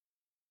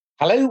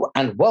Hello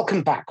and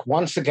welcome back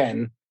once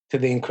again to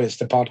the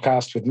Inquisitor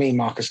podcast with me,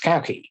 Marcus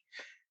Cauchi.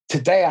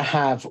 Today I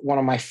have one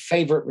of my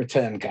favorite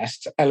return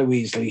guests,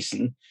 Eloise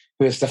Leeson,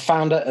 who is the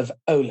founder of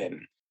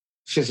Olin.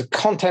 She's a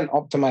content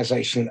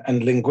optimization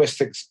and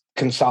linguistics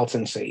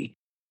consultancy.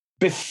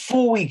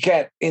 Before we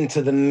get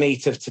into the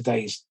meat of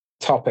today's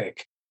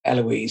topic,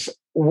 Eloise,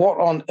 what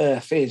on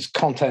earth is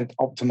content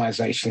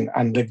optimization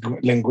and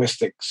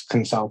linguistics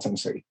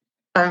consultancy?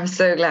 I'm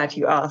so glad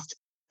you asked.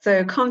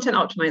 So content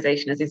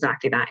optimization is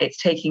exactly that. It's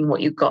taking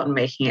what you've got and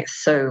making it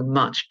so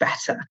much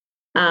better.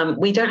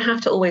 We don't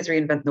have to always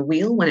reinvent the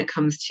wheel when it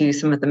comes to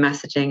some of the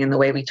messaging and the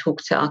way we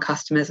talk to our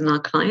customers and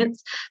our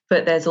clients,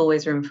 but there's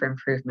always room for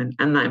improvement.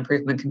 And that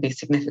improvement can be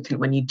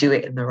significant when you do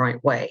it in the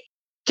right way.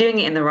 Doing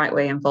it in the right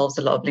way involves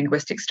a lot of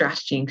linguistic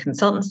strategy and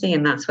consultancy,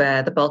 and that's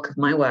where the bulk of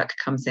my work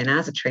comes in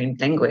as a trained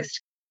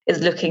linguist,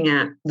 is looking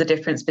at the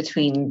difference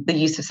between the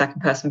use of second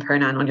person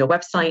pronoun on your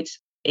website,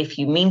 if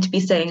you mean to be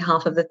saying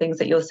half of the things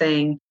that you're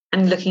saying,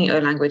 and looking at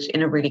your language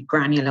in a really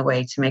granular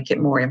way to make it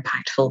more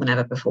impactful than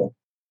ever before.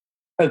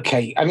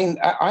 Okay. I mean,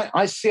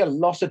 I see a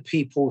lot of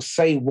people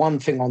say one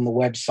thing on the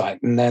website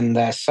and then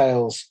their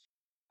sales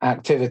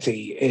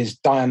activity is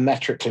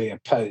diametrically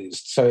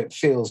opposed. So it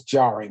feels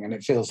jarring and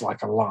it feels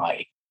like a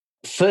lie.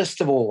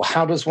 First of all,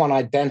 how does one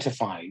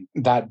identify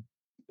that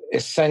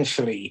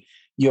essentially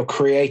you're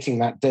creating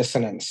that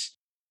dissonance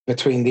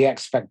between the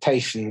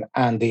expectation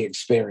and the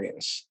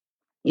experience?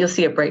 You'll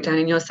see a breakdown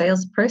in your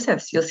sales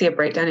process. You'll see a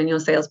breakdown in your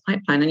sales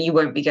pipeline, and you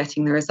won't be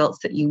getting the results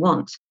that you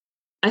want.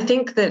 I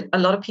think that a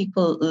lot of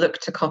people look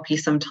to copy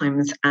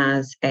sometimes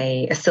as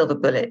a silver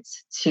bullet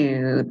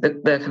to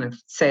the kind of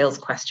sales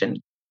question,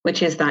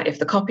 which is that if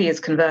the copy is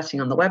converting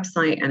on the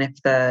website and if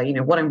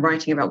what I'm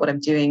writing about what I'm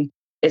doing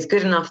is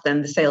good enough,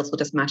 then the sales will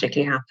just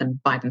magically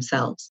happen by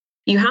themselves.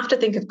 You have to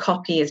think of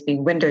copy as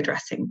being window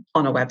dressing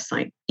on a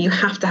website. You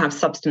have to have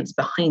substance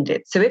behind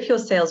it. So if your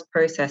sales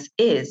process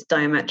is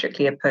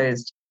diametrically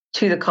opposed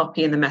to the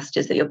copy and the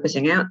messages that you're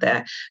putting out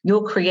there,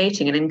 you're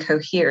creating an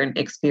incoherent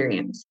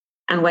experience.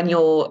 And when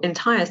your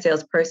entire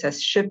sales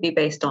process should be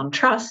based on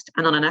trust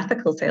and on an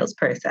ethical sales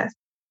process,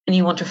 and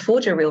you want to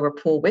forge a real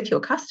rapport with your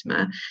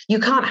customer, you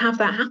can't have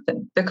that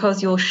happen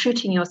because you're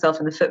shooting yourself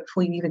in the foot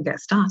before you even get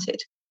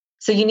started.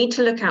 So you need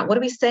to look at, what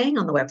are we saying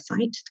on the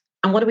website?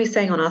 And what are we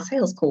saying on our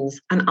sales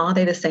calls? And are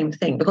they the same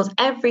thing? Because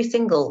every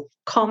single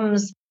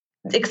comms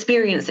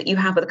experience that you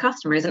have with a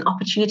customer is an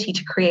opportunity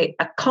to create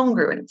a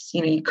congruence.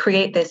 You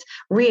create this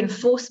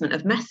reinforcement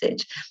of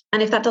message.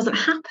 And if that doesn't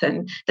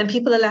happen, then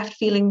people are left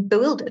feeling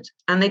bewildered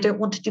and they don't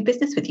want to do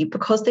business with you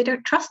because they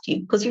don't trust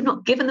you, because you've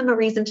not given them a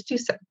reason to do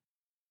so.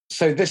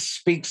 So this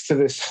speaks to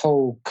this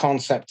whole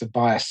concept of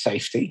buyer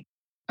safety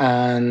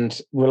and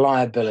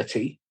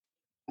reliability,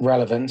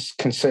 relevance,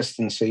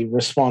 consistency,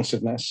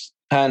 responsiveness.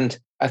 And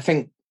I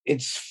think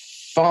it's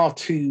far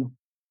too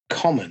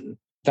common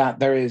that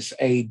there is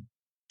a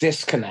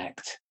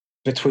disconnect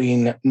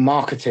between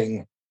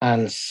marketing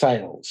and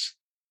sales.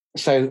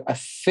 So I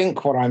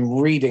think what I'm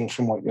reading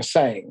from what you're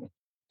saying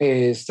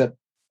is that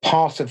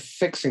part of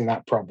fixing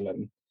that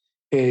problem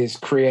is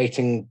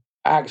creating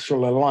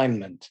actual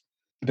alignment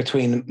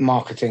between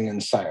marketing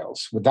and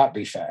sales. Would that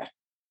be fair?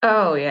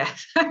 Oh, yeah.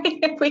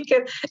 if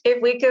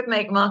we could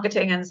make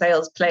marketing and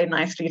sales play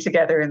nicely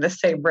together in the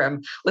same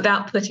room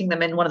without putting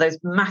them in one of those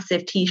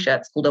massive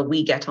T-shirts called a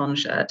 "We Get On"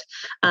 shirt,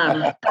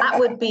 that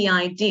would be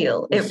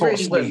ideal. It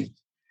really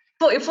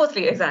would.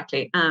 Fourthly,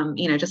 exactly.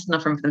 Just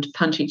enough room for them to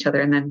punch each other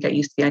and then get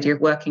used to the idea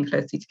of working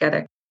closely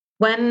together.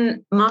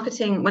 When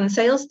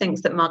sales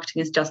thinks that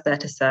marketing is just there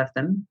to serve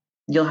them,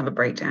 you'll have a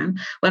breakdown.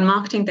 When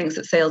marketing thinks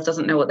that sales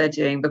doesn't know what they're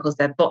doing because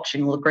they're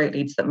botching all the great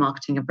leads that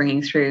marketing are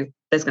bringing through,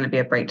 there's going to be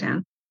a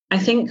breakdown. I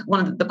think one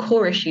of the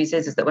core issues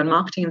is that when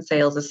marketing and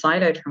sales are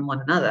siloed from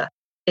one another,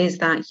 is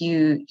that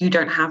you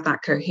don't have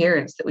that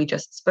coherence that we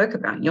just spoke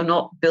about. You're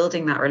not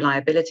building that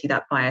reliability,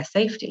 that buyer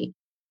safety.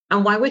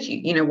 And why would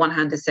you? One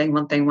hand is saying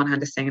one thing, one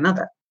hand is saying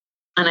another.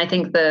 And I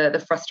think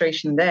the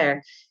frustration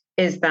there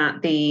is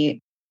that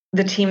the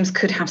teams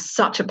could have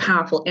such a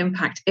powerful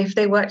impact if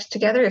they worked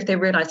together, if they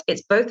realized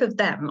it's both of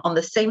them on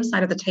the same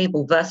side of the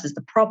table versus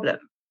the problem,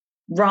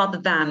 rather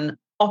than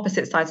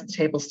opposite sides of the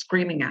table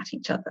screaming at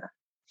each other.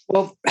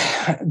 Well,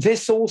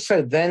 this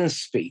also then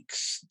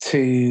speaks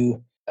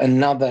to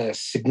another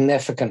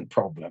significant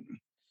problem,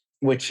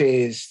 which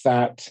is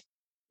that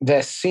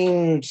there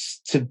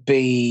seems to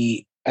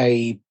be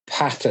a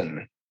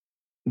pattern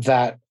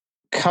that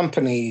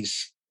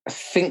companies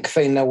think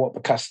they know what the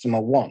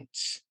customer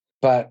wants,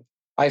 but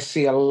I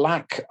see a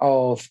lack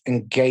of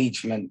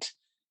engagement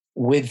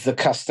with the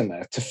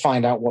customer to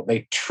find out what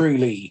they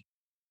truly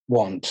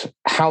want,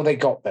 how they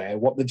got there,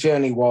 what the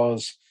journey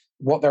was,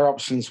 what their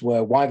options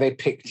were, why they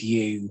picked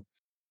you,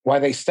 why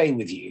they stay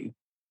with you,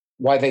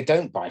 why they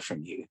don't buy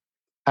from you.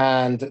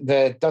 And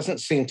there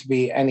doesn't seem to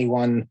be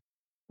anyone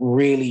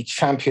really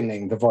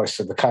championing the voice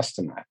of the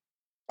customer.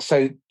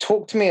 So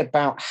talk to me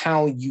about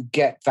how you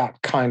get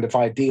that kind of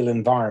ideal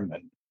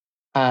environment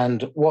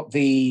and what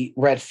the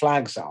red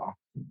flags are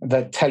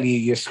that tell you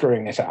you're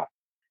screwing it up.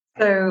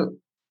 So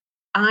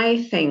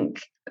I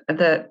think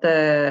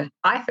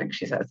I think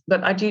she says,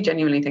 but I do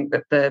genuinely think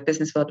that the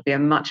business world would be a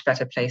much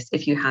better place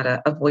if you had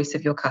a voice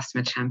of your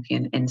customer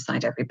champion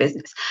inside every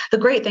business. The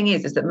great thing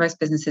is that most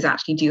businesses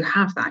actually do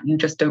have that. You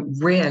just don't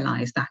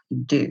realize that you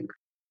do.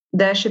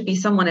 There should be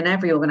someone in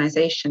every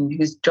organization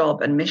whose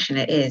job and mission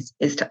it is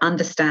to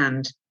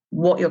understand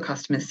what your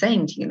customer is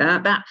saying to you.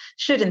 That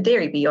should, in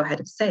theory, be your head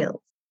of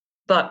sales.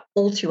 But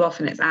all too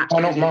often it's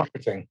actually... Why not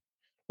marketing?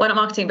 Why not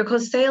marketing?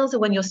 Because sales are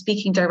when you're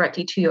speaking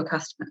directly to your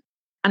customer.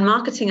 And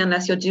marketing,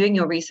 unless you're doing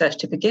your research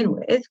to begin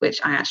with, which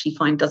I actually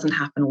find doesn't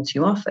happen all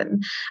too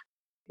often,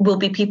 will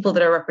be people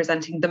that are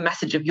representing the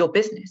message of your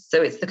business.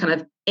 So it's the kind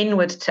of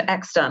inward to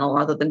external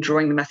rather than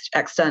drawing the message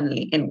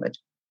externally inward.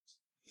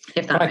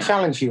 Can I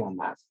challenge you on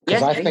that?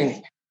 Because I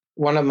think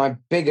one of my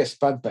biggest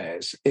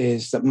bugbears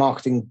is that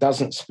marketing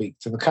doesn't speak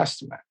to the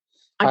customer.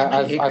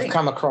 I've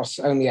come across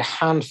only a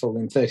handful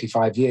in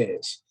 35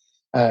 years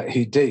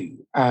who do.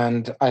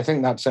 And I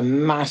think that's a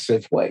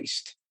massive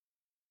waste.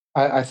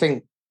 I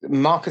think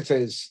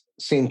marketers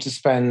seem to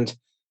spend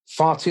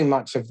far too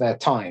much of their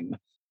time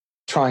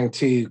trying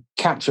to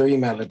capture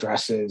email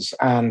addresses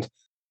and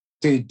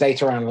do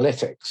data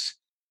analytics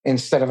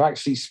instead of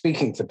actually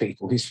speaking to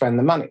people who spend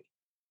the money.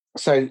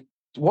 So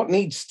what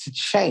needs to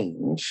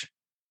change,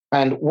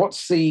 and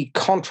what's the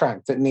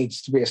contract that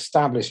needs to be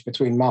established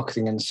between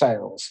marketing and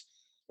sales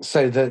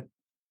so that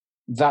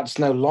that's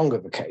no longer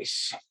the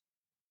case?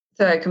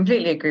 So I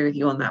completely agree with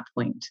you on that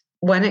point.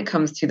 When it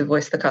comes to the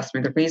voice of the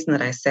customer, the reason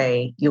that I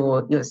say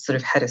your sort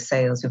of head of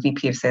sales, your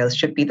VP of sales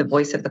should be the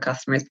voice of the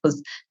customer is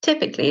because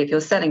typically if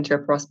you're selling to a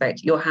prospect,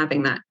 you're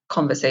having that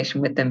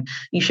conversation with them.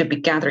 You should be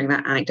gathering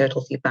that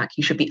anecdotal feedback.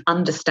 You should be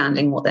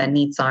understanding what their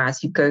needs are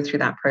as you go through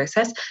that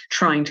process,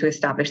 trying to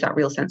establish that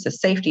real sense of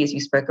safety, as you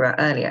spoke about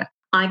earlier.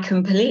 I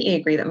completely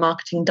agree that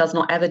marketing does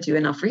not ever do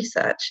enough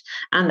research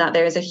and that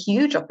there is a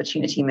huge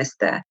opportunity missed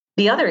there.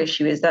 The other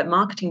issue is that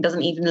marketing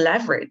doesn't even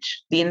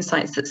leverage the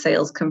insights that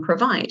sales can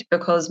provide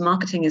because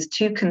marketing is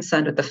too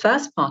concerned with the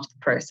first part of the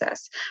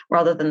process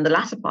rather than the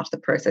latter part of the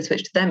process,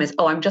 which to them is,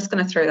 oh, I'm just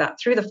going to throw that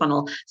through the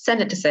funnel,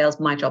 send it to sales,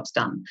 my job's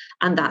done.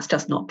 And that's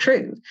just not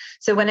true.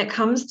 So when it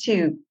comes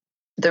to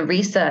the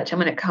research and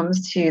when it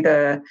comes to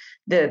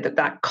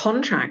that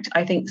contract,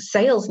 I think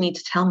sales need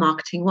to tell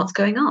marketing what's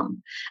going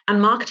on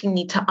and marketing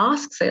need to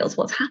ask sales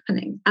what's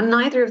happening. And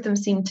neither of them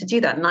seem to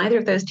do that. Neither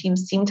of those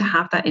teams seem to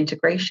have that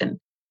integration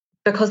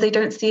because they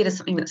don't see it as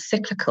something that's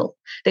cyclical.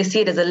 They see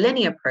it as a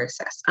linear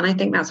process. And I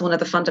think that's one of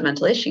the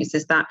fundamental issues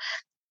is that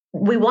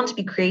we want to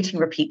be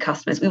creating repeat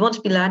customers. We want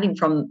to be learning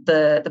from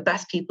the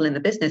best people in the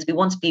business. We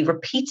want to be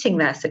repeating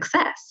their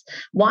success.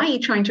 Why are you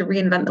trying to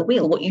reinvent the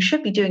wheel? What you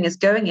should be doing is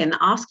going in,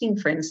 asking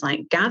for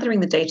insight,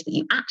 gathering the data that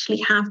you actually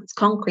have that's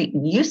concrete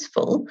and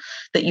useful,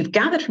 that you've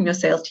gathered from your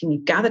sales team,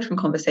 you've gathered from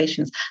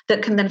conversations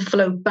that can then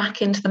flow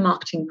back into the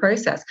marketing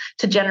process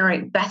to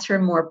generate better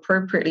and more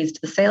appropriate leads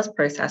to the sales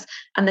process.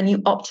 And then you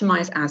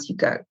optimize as you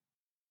go.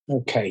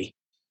 Okay.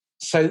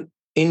 So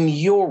in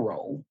your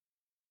role,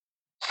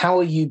 how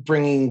are you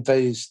bringing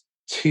those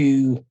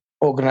two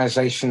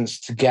organizations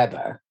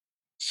together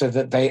so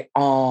that they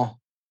are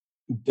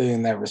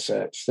doing their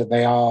research, that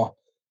they are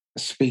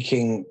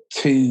speaking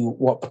to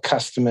what the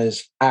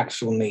customer's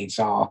actual needs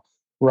are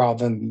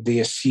rather than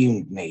the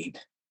assumed need?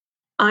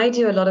 I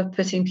do a lot of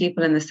putting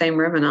people in the same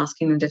room and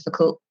asking them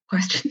difficult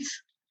questions.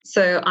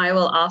 So I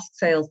will ask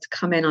sales to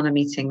come in on a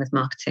meeting with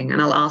marketing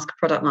and I'll ask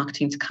product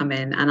marketing to come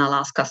in and I'll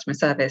ask customer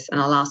service and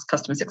I'll ask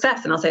customer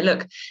success. And I'll say,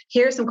 look,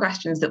 here are some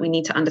questions that we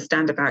need to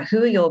understand about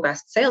who are your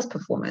best sales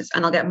performers.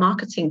 And I'll get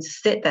marketing to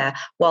sit there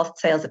whilst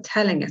sales are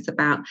telling us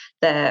about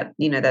their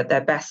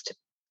best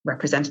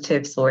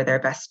representatives or their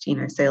best,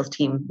 sales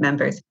team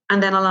members.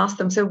 And then I'll ask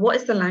them, so what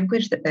is the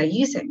language that they're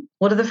using?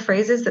 What are the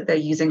phrases that they're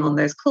using on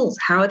those calls?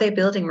 How are they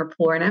building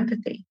rapport and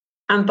empathy?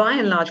 And by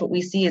and large, what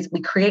we see is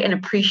we create an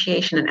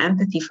appreciation and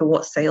empathy for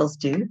what sales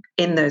do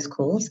in those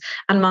calls.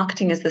 And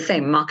marketing is the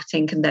same.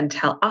 Marketing can then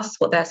tell us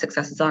what their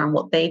successes are and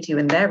what they do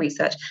in their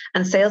research.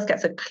 And sales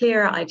gets a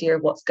clearer idea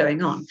of what's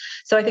going on.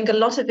 So I think a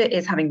lot of it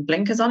is having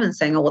blinkers on and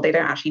saying, oh, well, they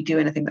don't actually do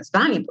anything that's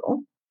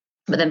valuable.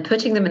 But then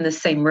putting them in the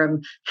same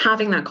room,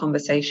 having that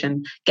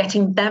conversation,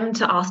 getting them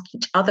to ask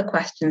each other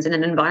questions in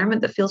an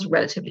environment that feels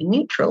relatively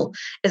neutral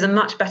is a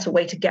much better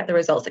way to get the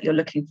results that you're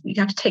looking for. You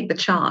have to take the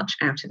charge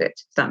out of it.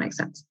 Does that make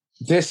sense?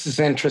 This is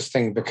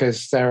interesting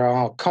because there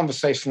are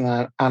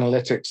conversational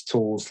analytics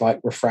tools like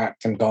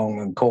Refract and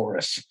Gong and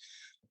Chorus,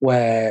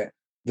 where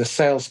the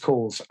sales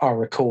calls are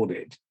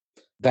recorded.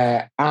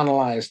 They're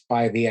analyzed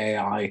by the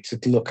AI to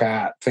look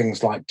at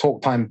things like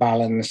talk time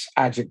balance,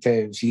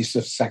 adjectives, use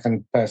of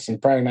second person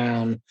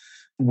pronoun,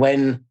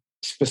 when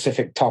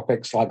specific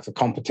topics like the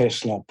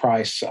competition or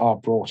price are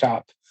brought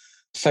up.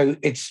 So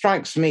it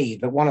strikes me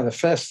that one of the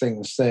first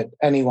things that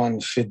anyone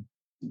should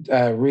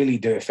really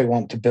do if they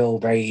want to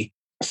build a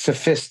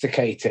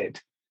sophisticated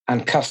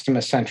and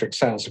customer-centric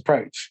sales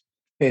approach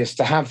is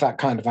to have that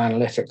kind of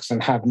analytics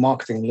and have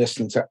marketing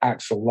listen to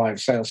actual live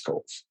sales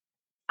calls.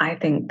 I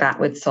think that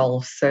would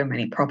solve so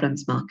many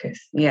problems, Marcus.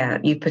 Yeah,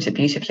 you put it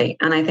beautifully.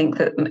 And I think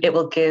that it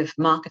will give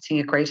marketing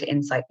a greater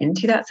insight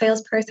into that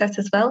sales process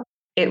as well.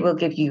 It will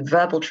give you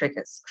verbal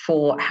triggers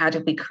for how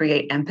do we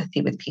create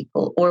empathy with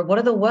people, or what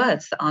are the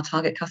words that our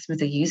target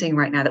customers are using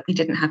right now that we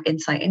didn't have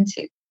insight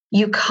into.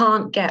 You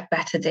can't get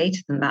better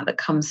data than that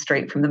comes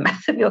straight from the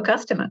mouth of your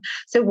customer.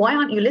 So why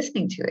aren't you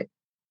listening to it?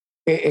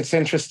 It's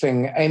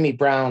interesting. Amy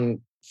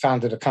Brown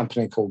founded a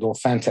company called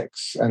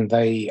Authentics, and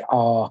they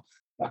are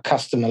a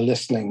customer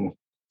listening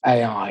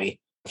AI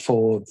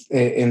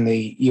in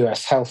the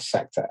US health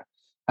sector.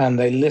 And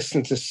they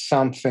listen to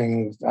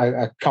something,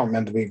 I can't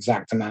remember the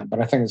exact amount, but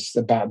I think it's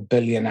about 1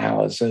 billion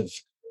hours of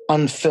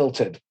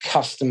unfiltered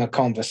customer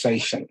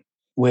conversation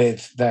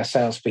with their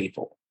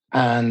salespeople.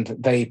 And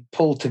they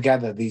pull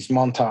together these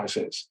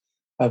montages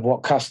of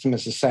what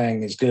customers are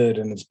saying is good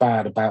and is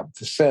bad about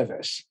the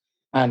service.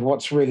 And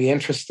what's really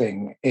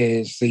interesting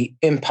is the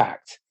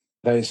impact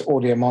those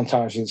audio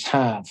montages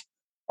have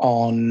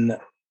on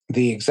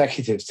the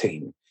executive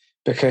team,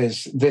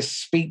 because this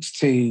speaks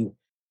to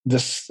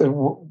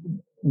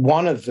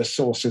one of the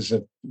sources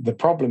of the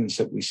problems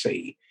that we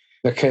see,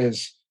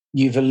 because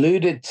you've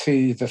alluded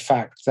to the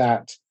fact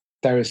that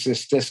there is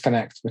this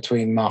disconnect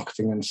between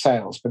marketing and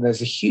sales, but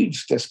there's a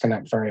huge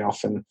disconnect very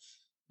often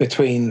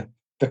between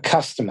the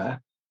customer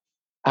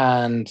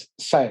and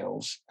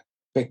sales,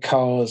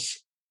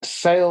 because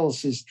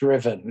sales is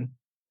driven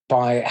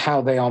by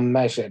how they are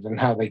measured and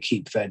how they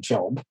keep their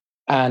job.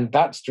 And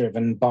that's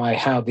driven by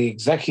how the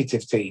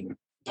executive team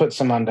puts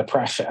them under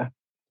pressure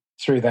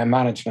through their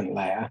management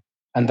layer.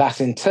 And that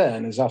in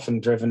turn is often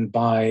driven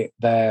by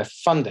their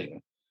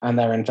funding and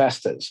their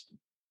investors.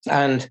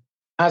 And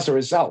as a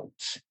result,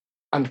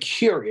 I'm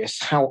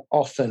curious how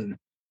often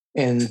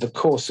in the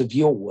course of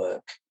your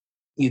work,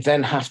 you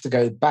then have to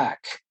go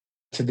back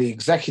to the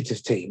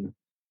executive team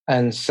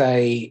and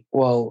say,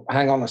 well,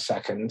 hang on a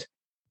second.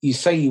 You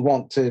say you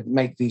want to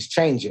make these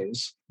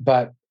changes,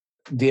 but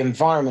the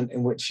environment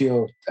in which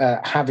you're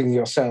having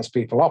your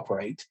salespeople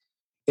operate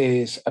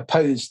is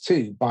opposed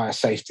to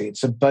biosafety.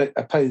 It's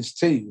opposed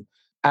to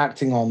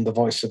acting on the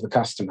voice of the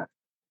customer.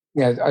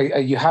 Are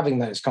you having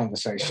those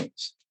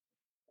conversations?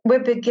 We're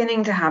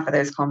beginning to have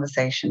those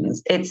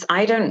conversations.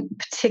 I don't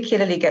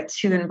particularly get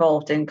too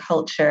involved in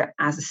culture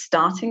as a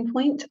starting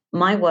point.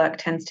 My work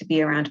tends to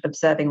be around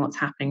observing what's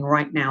happening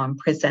right now and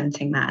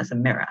presenting that as a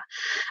mirror.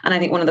 And I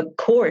think one of the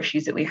core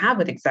issues that we have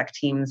with exec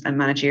teams and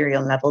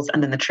managerial levels,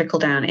 and then the trickle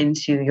down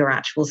into your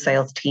actual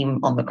sales team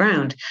on the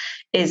ground,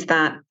 is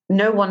that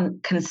no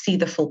one can see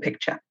the full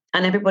picture.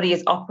 And everybody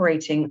is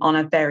operating on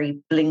a very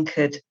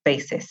blinkered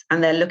basis.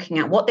 And they're looking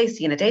at what they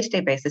see on a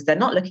day-to-day basis. They're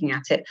not looking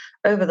at it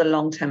over the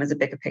long term as a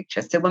bigger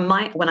picture. So when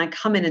I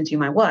come in and do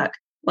my work,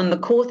 one of the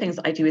core things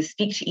I do is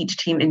speak to each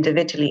team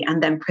individually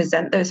and then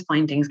present those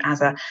findings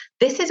as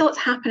this is what's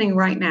happening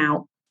right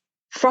now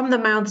from the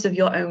mouths of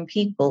your own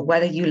people,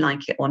 whether you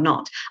like it or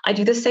not. I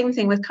do the same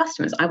thing with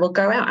customers. I will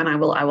go out and I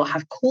will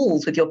have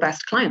calls with your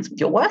best clients, with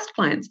your worst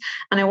clients,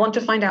 and I want to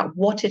find out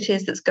what it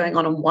is that's going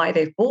on and why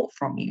they've bought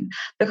from you.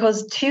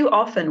 Because too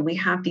often we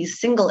have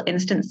these single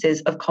instances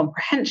of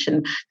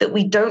comprehension that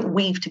we don't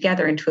weave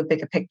together into a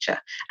bigger picture.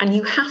 And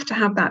you have to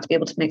have that to be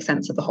able to make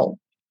sense of the whole.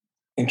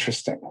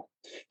 Interesting.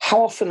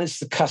 How often is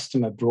the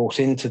customer brought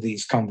into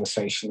these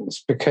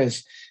conversations?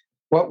 Because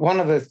one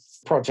of the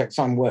projects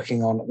I'm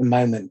working on at the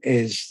moment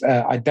is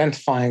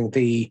identifying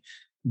the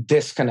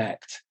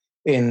disconnect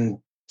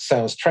in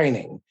sales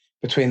training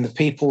between the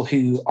people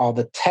who are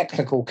the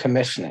technical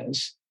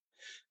commissioners,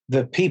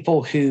 the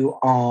people who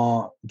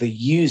are the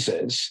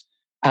users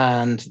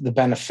and the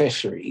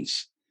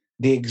beneficiaries,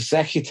 the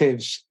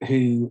executives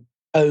who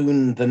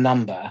own the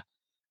number,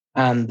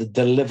 and the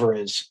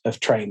deliverers of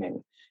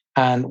training.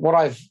 And what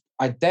I've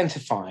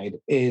identified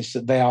is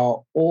that they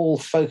are all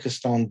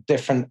focused on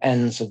different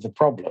ends of the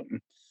problem.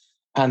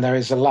 And there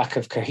is a lack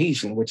of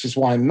cohesion, which is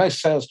why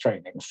most sales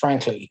training,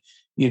 frankly,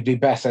 you'd be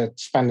better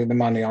spending the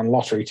money on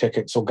lottery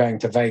tickets or going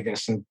to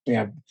Vegas and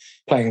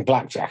playing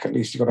blackjack. At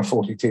least you've got a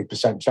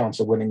 42% chance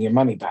of winning your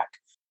money back.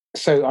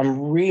 So I'm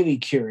really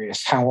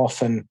curious how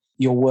often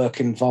your work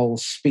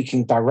involves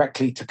speaking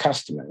directly to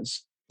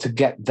customers to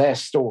get their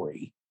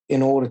story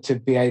in order to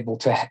be able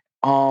to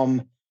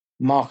arm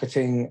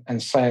marketing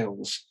and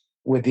sales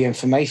with the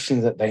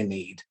information that they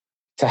need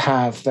to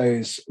have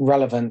those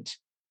relevant,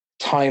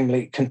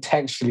 timely,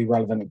 contextually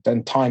relevant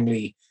and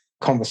timely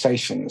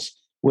conversations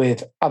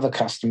with other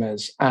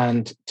customers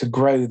and to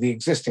grow the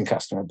existing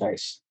customer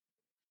base.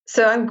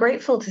 So I'm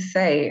grateful to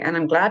say, and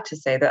I'm glad to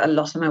say, that a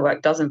lot of my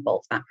work does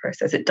involve that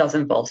process. It does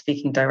involve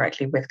speaking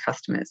directly with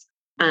customers.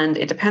 And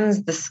it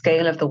depends the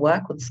scale of the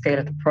work or the scale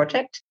of the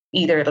project.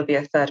 Either it'll be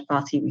a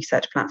third-party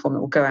research platform that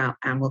will go out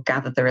and will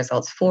gather the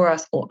results for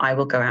us, or I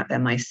will go out there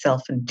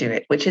myself and do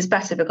it, which is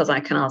better because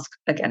I can ask,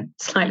 again,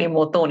 slightly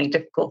more thorny,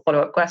 difficult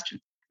follow-up questions.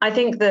 I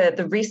think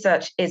the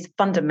research is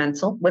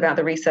fundamental. Without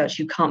the research,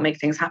 you can't make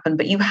things happen.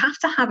 But you have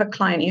to have a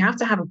client, you have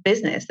to have a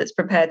business that's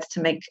prepared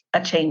to make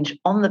a change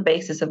on the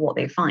basis of what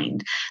they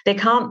find. They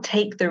can't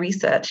take the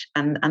research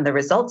and the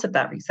results of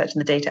that research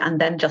and the data and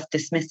then just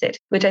dismiss it,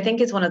 which I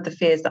think is one of the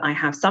fears that I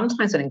have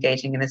sometimes when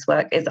engaging in this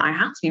work, is I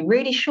have to be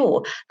really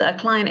sure that a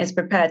client is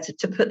prepared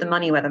to put the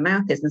money where the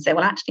mouth is and say,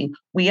 well, actually,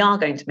 we are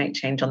going to make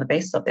change on the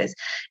basis of this.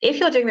 If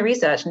you're doing the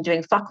research and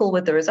doing fuck all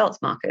with the results,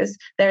 Marcus,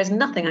 there is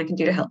nothing I can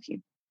do to help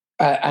you.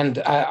 I'm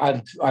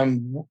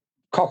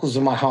cockles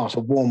of my heart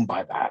are warmed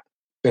by that,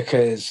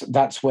 because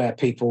that's where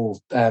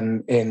people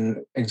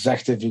in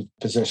executive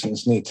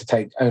positions need to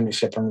take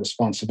ownership and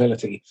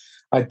responsibility.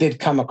 I did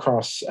come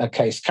across a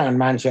case. Karen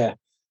Manger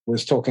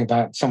was talking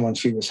about someone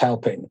she was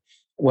helping,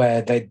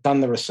 where they'd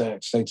done the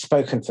research, they'd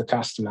spoken to the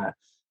customer,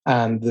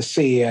 and the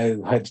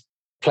CEO had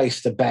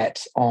placed a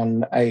bet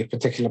on a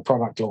particular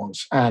product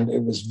launch. And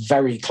it was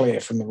very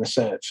clear from the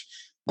research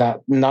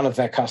that none of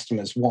their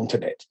customers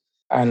wanted it.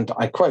 And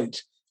I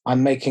quote,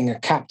 "I'm making a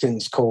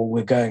captain's call.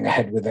 We're going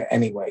ahead with it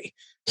anyway."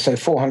 So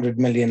 400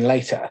 million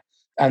later.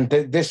 And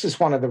this is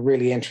one of the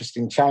really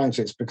interesting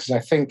challenges, because I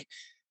think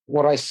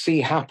what I see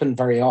happen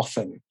very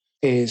often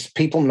is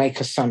people make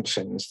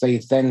assumptions. They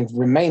then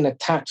remain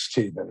attached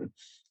to them,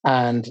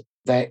 and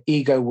their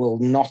ego will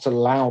not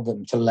allow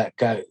them to let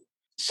go.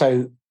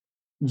 So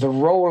the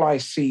role I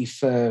see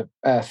for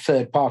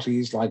third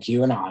parties like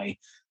you and I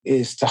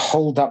is to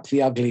hold up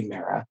the ugly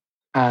mirror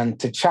and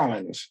to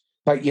challenge.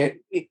 But yet,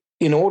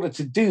 in order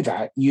to do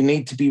that, you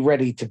need to be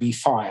ready to be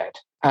fired.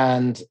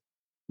 And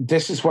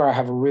this is where I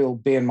have a real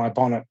bee in my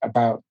bonnet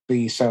about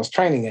the sales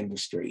training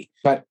industry.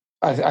 But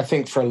I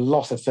think for a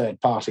lot of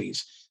third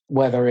parties,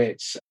 whether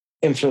it's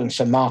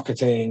influencer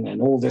marketing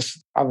and all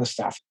this other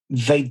stuff,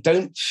 they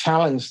don't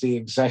challenge the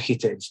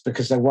executives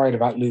because they're worried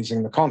about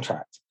losing the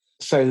contract.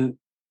 So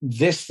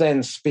this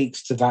then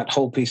speaks to that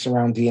whole piece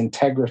around the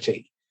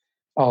integrity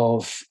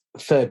of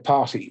third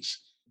parties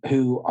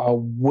who are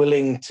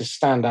willing to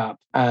stand up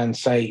and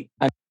say,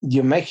 and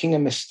you're making a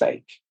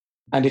mistake.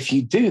 And if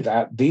you do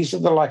that, these are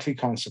the likely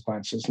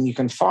consequences. And you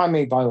can fire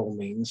me by all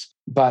means.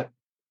 But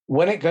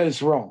when it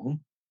goes wrong,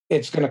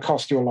 it's going to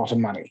cost you a lot of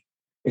money.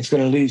 It's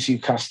going to lose you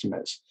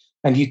customers.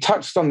 And you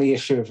touched on the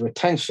issue of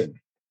retention.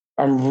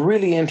 I'm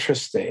really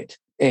interested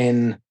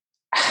in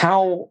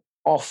how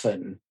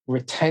often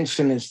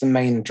retention is the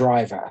main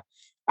driver,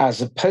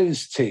 as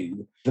opposed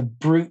to the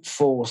brute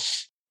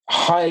force,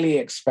 highly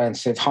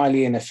expensive,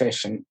 highly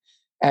inefficient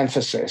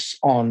emphasis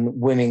on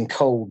winning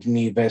cold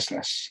new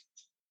business.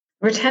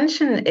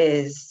 Retention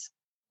is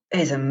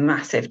a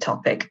massive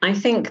topic. I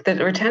think that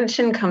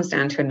retention comes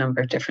down to a number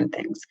of different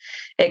things.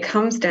 It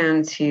comes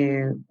down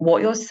to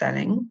what you're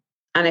selling,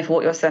 and if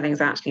what you're selling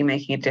is actually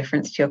making a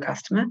difference to your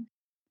customer,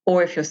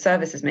 or if your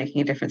service is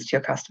making a difference to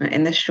your customer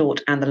in the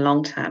short and the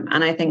long term.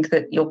 And I think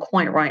that you're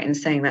quite right in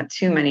saying that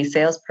too many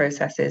sales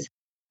processes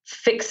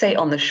fixate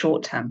on the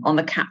short term, on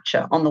the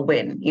capture, on the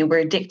win. We're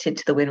addicted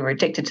to the win, we're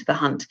addicted to the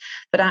hunt.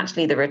 But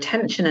actually the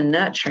retention and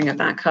nurturing of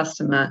that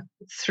customer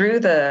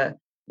through the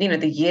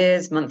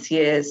years, months,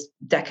 years,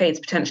 decades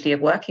potentially of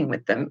working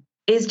with them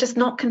is just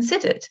not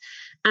considered.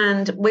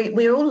 And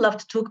we all love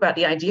to talk about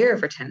the idea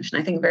of retention.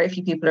 I think very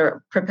few people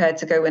are prepared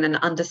to go in and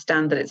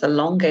understand that it's a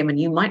long game and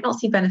you might not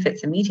see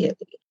benefits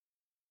immediately.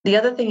 The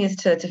other thing is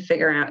to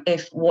figure out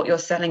if what you're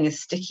selling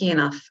is sticky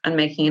enough and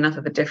making enough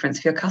of a difference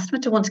for your customer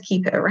to want to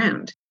keep it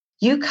around.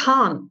 You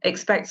can't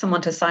expect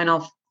someone to sign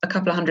off a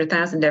couple of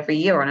 100,000 every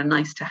year on a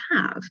nice to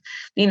have.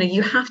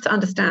 You have to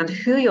understand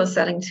who you're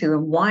selling to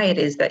and why it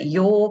is that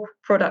your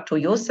product or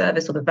your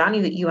service or the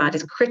value that you add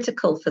is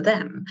critical for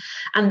them.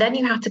 And then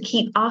you have to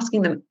keep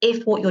asking them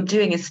if what you're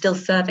doing is still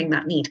serving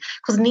that need,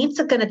 because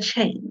needs are going to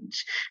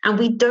change. And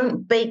we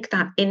don't bake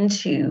that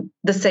into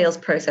the sales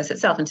process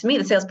itself. And to me,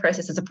 the sales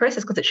process is a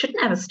process because it should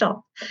never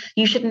stop.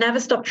 You should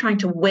never stop trying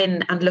to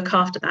win and look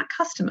after that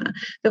customer,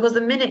 because the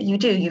minute you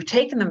do, you've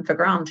taken them for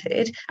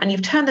granted and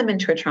you've turned them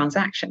into a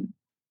transaction.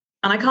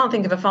 And I can't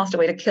think of a faster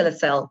way to kill a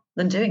sale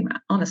than doing that,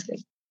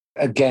 honestly.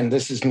 Again,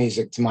 this is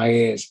music to my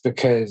ears,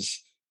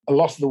 because a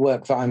lot of the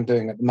work that I'm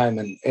doing at the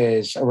moment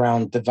is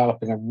around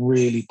developing a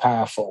really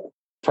powerful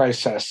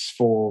process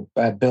for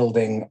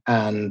building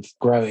and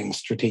growing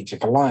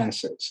strategic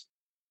alliances.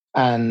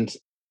 And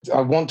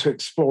I want to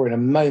explore in a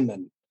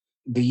moment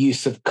the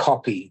use of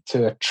copy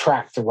to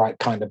attract the right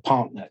kind of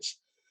partners.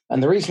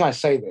 And the reason I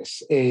say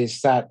this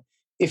is that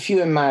if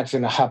you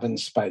imagine a hub and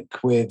spoke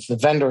with the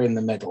vendor in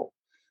the middle,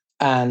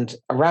 and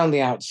around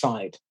the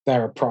outside,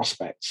 there are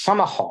prospects. Some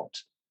are hot.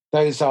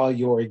 Those are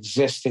your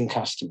existing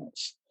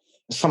customers.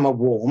 Some are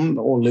warm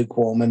or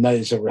lukewarm, and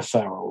those are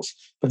referrals.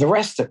 But the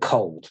rest are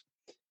cold.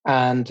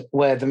 And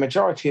where the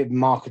majority of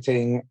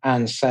marketing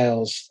and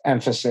sales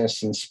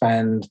emphasis and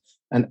spend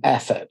and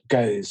effort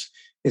goes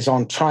is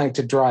on trying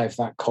to drive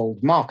that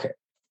cold market.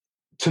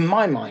 To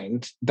my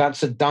mind,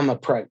 that's a dumb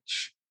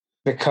approach,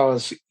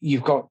 because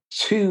you've got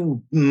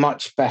two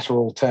much better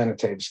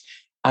alternatives,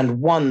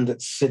 and one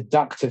that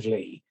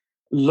seductively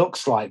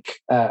looks like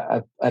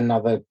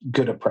another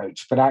good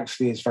approach, but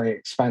actually is very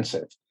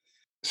expensive.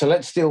 So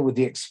let's deal with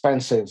the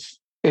expensive.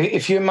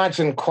 If you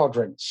imagine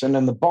quadrants, and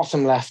in the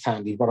bottom left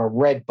hand, you've got a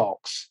red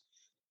box,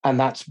 and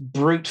that's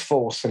brute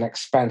force and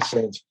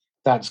expensive.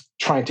 That's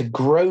trying to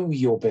grow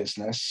your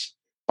business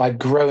by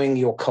growing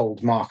your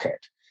cold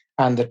market.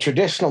 And the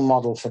traditional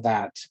model for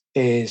that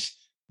is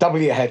double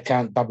your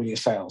headcount, double your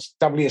sales,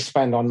 double your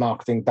spend on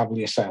marketing, double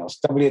your sales,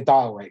 double your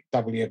dial rate,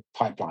 double your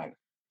pipeline.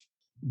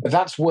 But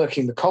that's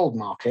working the cold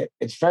market.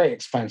 It's very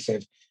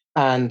expensive.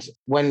 And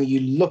when you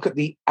look at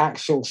the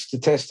actual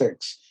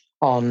statistics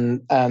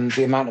on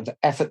the amount of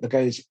effort that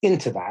goes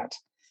into that,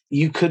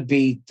 you could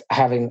be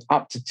having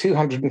up to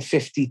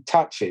 250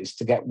 touches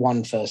to get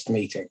one first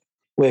meeting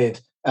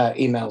with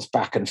emails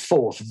back and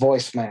forth,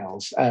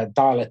 voicemails,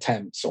 dial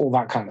attempts, all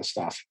that kind of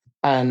stuff.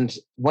 And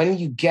when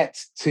you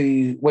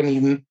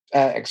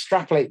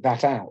extrapolate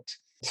that out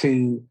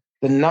to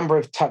the number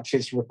of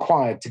touches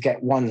required to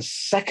get one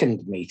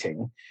second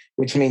meeting,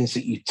 which means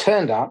that you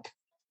turned up,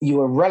 you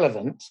were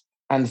relevant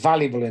and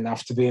valuable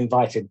enough to be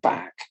invited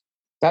back,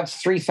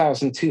 that's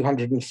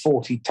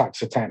 3,240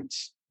 touch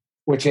attempts,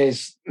 which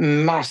is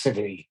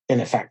massively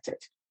ineffective.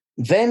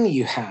 Then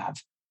you have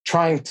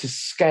trying to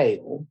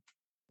scale,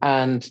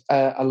 and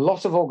a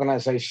lot of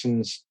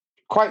organizations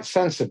quite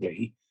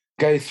sensibly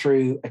go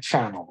through a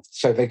channel.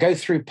 So they go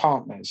through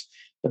partners,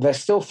 but they're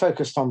still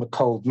focused on the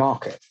cold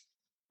market.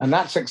 And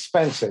that's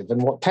expensive.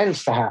 And what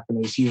tends to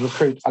happen is you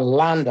recruit a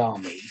land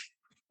army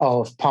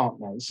of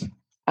partners,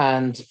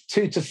 and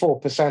 2 to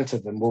 4%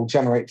 of them will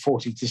generate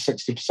 40 to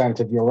 60%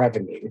 of your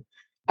revenue.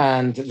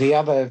 And the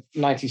other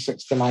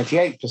 96 to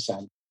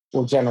 98%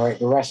 will generate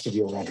the rest of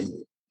your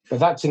revenue. But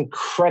that's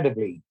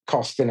incredibly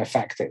cost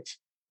ineffective.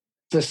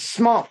 The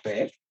smart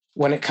bit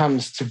when it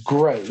comes to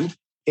grow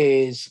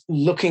is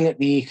looking at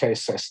the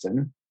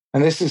ecosystem.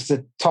 And this is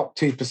the top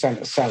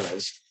 2% of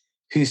sellers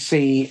who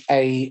see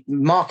a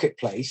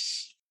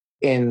marketplace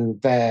in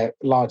their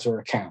larger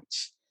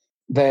accounts.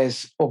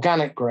 There's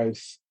organic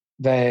growth,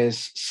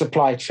 there's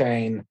supply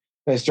chain,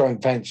 there's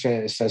joint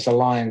ventures, there's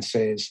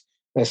alliances,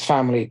 there's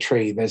family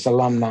tree, there's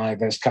alumni,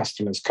 there's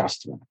customer.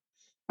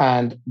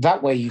 And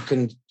that way you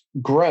can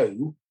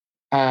grow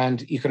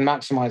and you can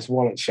maximize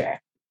wallet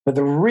share. But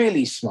the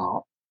really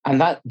smart, and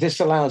that this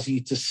allows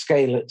you to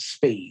scale at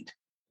speed,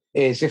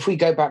 is if we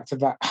go back to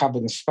that hub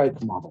and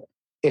spoke model,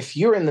 if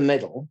you're in the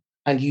middle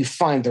and you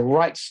find the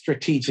right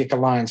strategic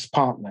alliance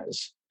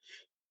partners,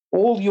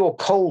 all your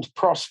cold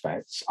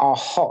prospects are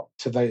hot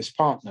to those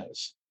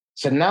partners.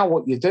 So now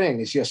what you're doing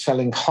is you're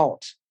selling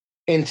hot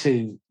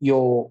into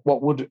your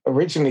what would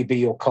originally be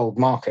your cold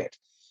market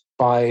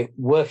by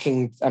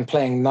working and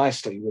playing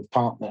nicely with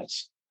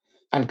partners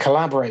and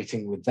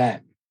collaborating with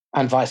them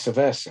and vice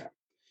versa.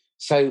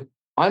 So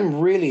I'm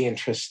really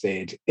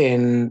interested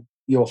in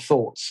your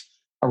thoughts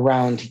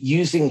around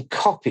using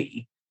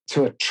copy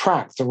to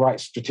attract the right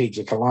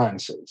strategic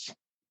alliances.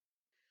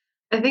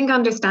 I think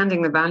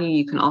understanding the value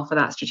you can offer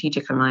that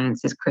strategic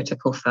alliance is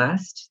critical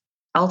first.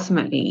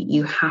 Ultimately,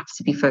 you have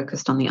to be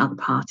focused on the other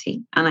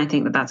party. And I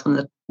think that that's one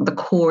of the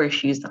core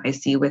issues that I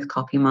see with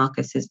copy,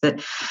 Marcus, is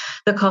that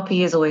the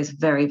copy is always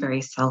very, very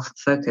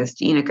self-focused.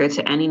 Go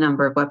to any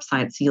number of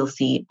websites, you'll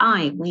see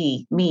I,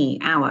 we, me,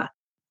 our,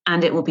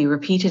 and it will be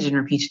repeated and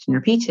repeated and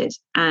repeated.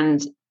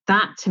 And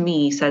that to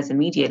me says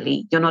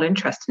immediately, you're not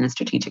interested in a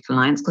strategic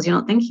alliance because you're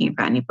not thinking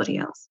about anybody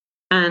else.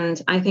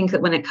 And I think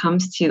that when it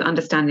comes to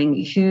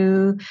understanding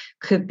who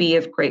could be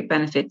of great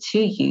benefit to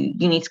you,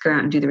 you need to go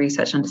out and do the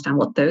research, understand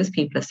what those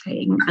people are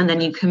saying, and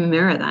then you can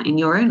mirror that in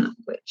your own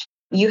language.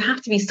 You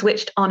have to be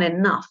switched on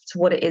enough to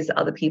what it is that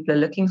other people are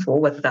looking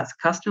for, whether that's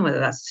a customer, whether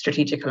that's a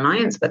strategic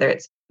alliance, whether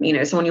it's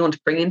someone you want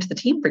to bring into the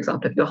team, for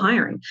example, if you're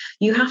hiring.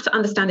 You have to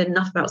understand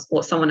enough about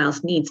what someone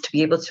else needs to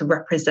be able to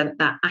represent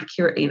that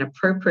accurately and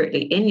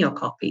appropriately in your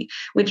copy,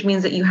 which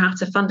means that you have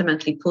to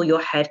fundamentally pull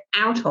your head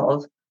out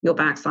of your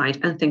backside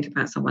and think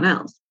about someone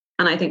else.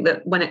 And I think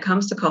that when it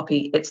comes to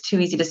copy, it's too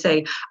easy to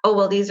say, oh,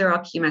 well, these are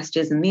our key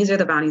messages and these are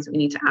the values that we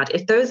need to add.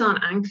 If those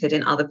aren't anchored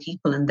in other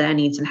people and their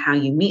needs and how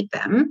you meet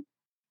them,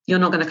 you're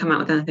not going to come out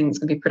with anything that's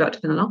going to be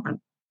productive in the long run.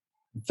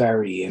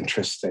 Very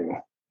interesting.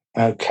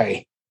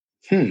 Okay.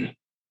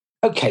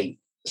 Okay.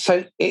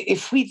 So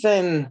if we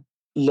then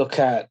look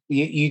at,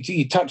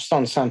 you touched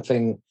on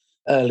something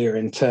earlier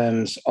in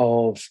terms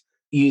of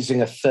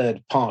using a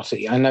third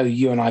party. I know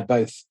you and I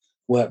both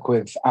work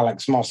with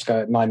Alex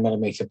Moscow at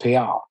 9mm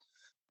PR.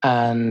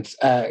 And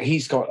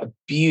he's got a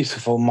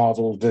beautiful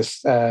model,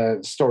 this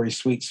story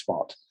sweet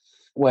spot,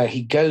 where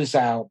he goes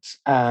out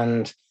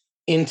and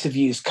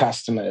interviews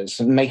customers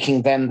and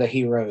making them the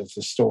hero of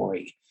the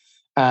story.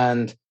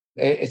 And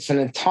it's an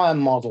entire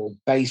model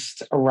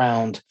based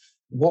around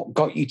what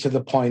got you to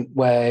the point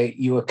where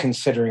you were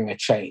considering a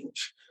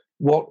change.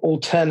 What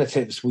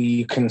alternatives were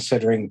you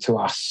considering to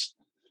us?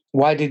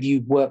 Why did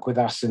you work with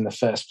us in the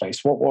first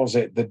place? What was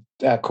it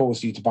that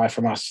caused you to buy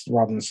from us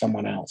rather than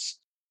someone else?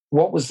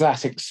 What was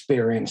that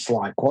experience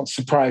like? What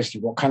surprised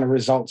you? What kind of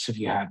results have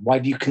you had? Why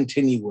do you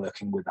continue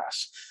working with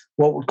us?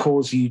 What would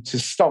cause you to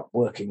stop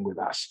working with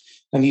us?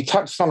 And you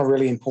touched on a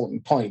really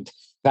important point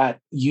that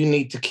you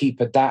need to keep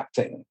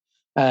adapting.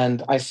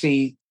 And I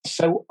see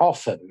So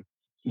often,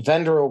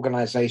 vendor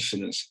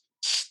organizations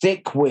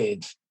stick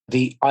with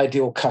the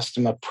ideal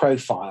customer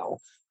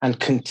profile and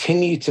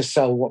continue to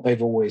sell what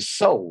they've always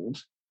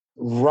sold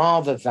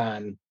rather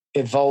than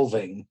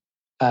evolving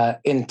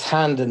in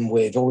tandem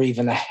with or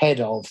even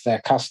ahead of their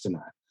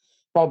customer.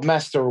 Bob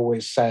Mester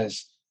always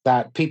says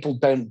that people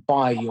don't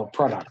buy your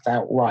product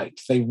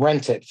outright. They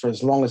rent it for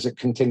as long as it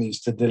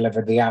continues to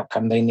deliver the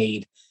outcome they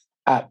need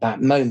at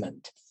that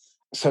moment.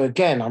 So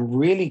again, I'm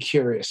really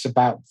curious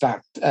about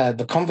that,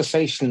 the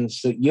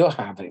conversations that you're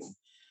having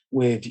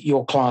with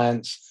your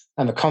clients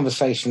and the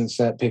conversations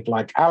that people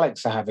like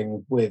Alex are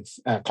having with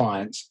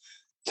clients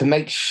to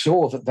make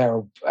sure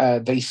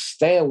that they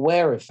stay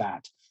aware of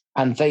that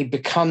and they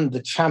become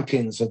the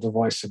champions of the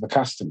voice of the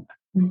customer.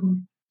 Mm-hmm.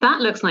 That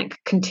looks like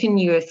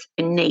continuous,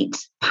 innate,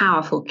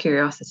 powerful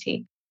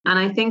curiosity. And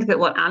I think that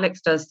what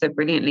Alex does so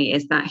brilliantly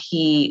is that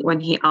when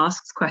he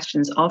asks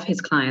questions of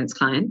his clients,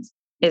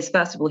 is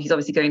first of all, he's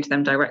obviously going to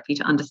them directly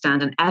to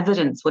understand and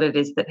evidence what it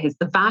is that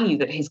the value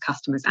that his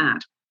customers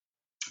add.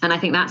 And I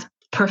think that's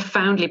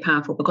profoundly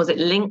powerful because it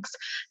links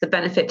the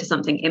benefit to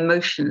something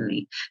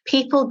emotionally.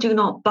 People do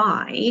not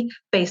buy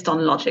based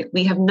on logic.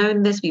 We have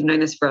known this. We've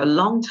known this for a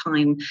long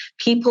time.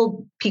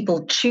 People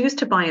choose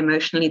to buy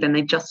emotionally, then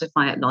they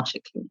justify it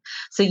logically.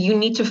 So you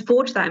need to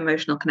forge that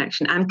emotional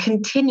connection and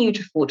continue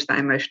to forge that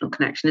emotional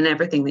connection in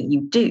everything that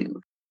you do.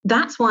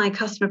 That's why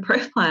customer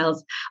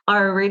profiles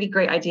are a really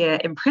great idea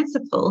in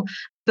principle.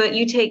 But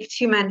you take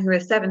two men who are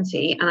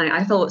 70, and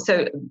I thought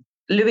so.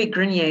 Louis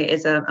Grenier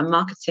is a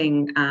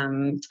marketing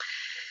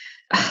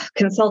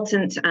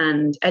consultant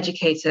and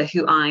educator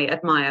who I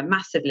admire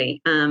massively,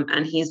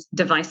 and he's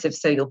divisive,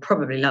 so you'll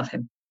probably love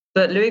him.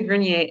 But Louis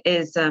Grenier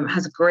has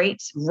a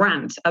great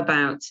rant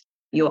about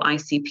your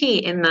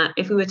ICP in that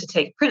if we were to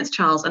take Prince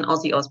Charles and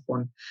Ozzy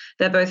Osbourne,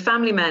 they're both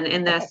family men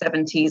in their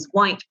 70s,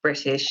 white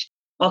British,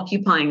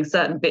 occupying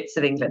certain bits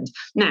of England.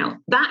 Now,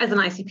 that as an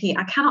ICP,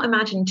 I cannot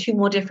imagine two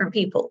more different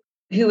people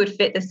who would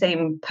fit the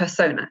same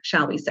persona,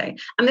 shall we say.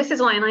 And this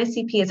is why an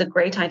ICP is a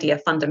great idea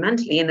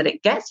fundamentally in that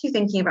it gets you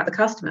thinking about the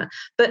customer,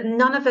 but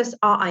none of us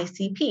are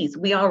ICPs.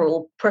 We are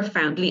all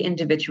profoundly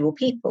individual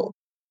people,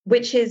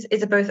 which is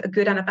both a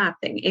good and a bad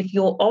thing. If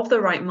you're of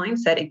the right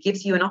mindset, it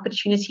gives you an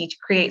opportunity to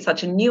create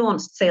such a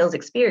nuanced sales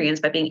experience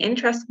by being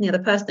interested in the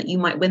other person that you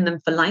might win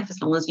them for life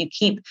as long as you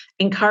keep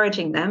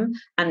encouraging them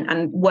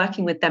and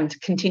working with them to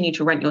continue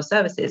to rent your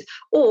services.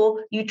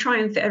 Or you try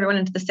and fit everyone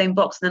into the same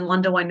box and then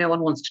wonder why no one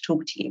wants to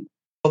talk to you.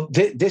 Well,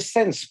 this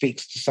then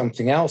speaks to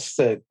something else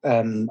that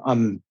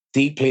I'm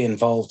deeply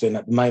involved in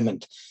at the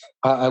moment.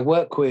 I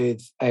work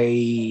with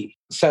a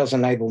sales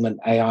enablement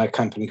AI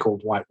company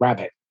called White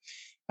Rabbit,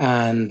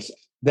 and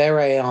their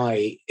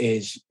AI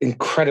is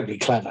incredibly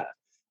clever.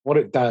 What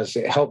it does,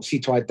 it helps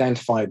you to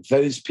identify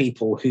those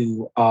people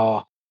who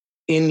are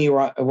in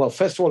your, well,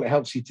 first of all, it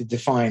helps you to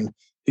define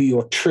who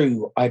your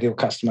true ideal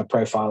customer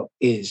profile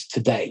is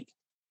today.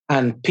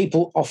 And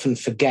people often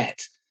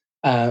forget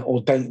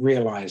or don't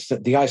realize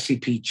that the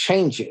ICP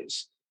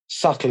changes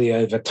subtly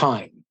over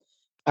time.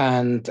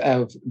 And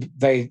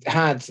they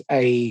had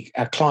a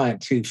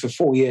client who for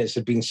 4 years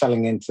had been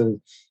selling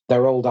into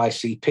their old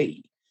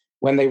ICP.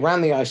 When they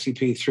ran the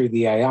ICP through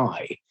the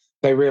AI,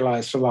 they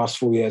realized for the last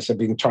 4 years they'd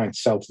been trying to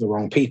sell to the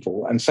wrong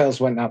people, and sales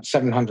went up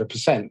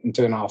 700% in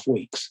 2.5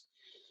 weeks.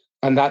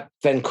 And that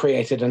then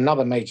created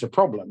another major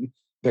problem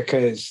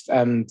because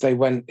they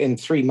went in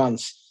 3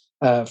 months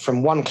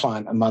from one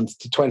client a month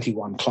to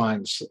 21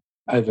 clients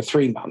over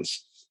 3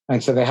 months.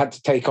 And so they had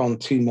to take on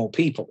 2 more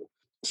people.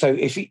 So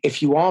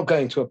if you are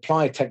going to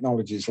apply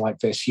technologies like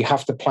this, you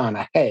have to plan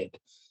ahead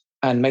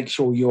and make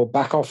sure your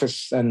back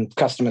office and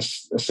customer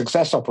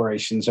success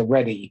operations are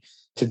ready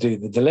to do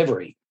the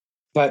delivery.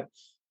 But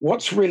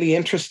what's really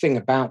interesting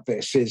about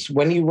this is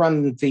when you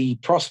run the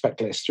prospect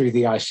list through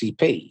the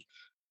ICP,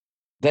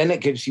 then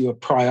it gives you a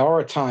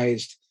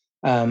prioritized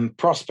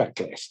prospect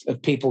list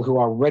of people who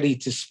are ready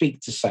to speak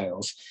to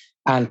sales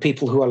and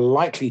people who are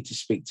likely to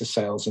speak to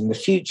sales in the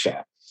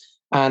future.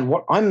 And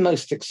what I'm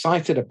most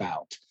excited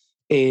about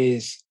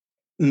is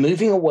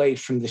moving away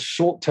from the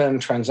short-term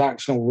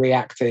transactional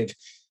reactive,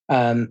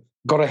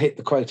 got to hit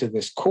the quota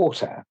this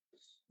quarter,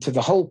 to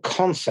the whole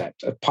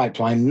concept of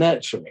pipeline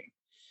nurturing.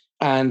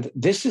 And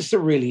this is the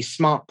really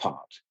smart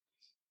part.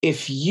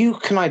 If you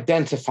can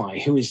identify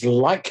who is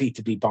likely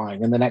to be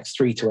buying in the next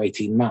 3 to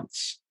 18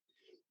 months,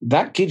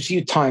 that gives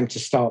you time to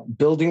start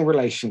building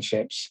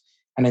relationships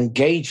and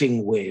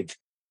engaging with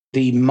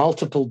the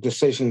multiple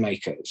decision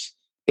makers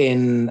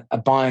in a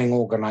buying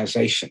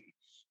organization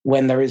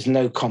when there is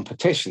no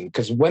competition.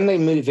 Because when they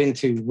move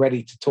into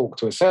ready to talk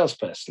to a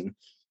salesperson,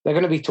 they're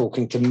going to be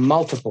talking to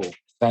multiple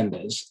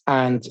vendors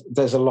and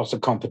there's a lot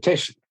of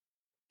competition.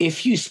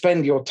 If you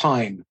spend your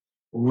time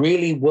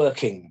really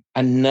working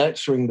and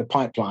nurturing the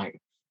pipeline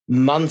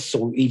months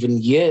or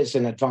even years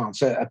in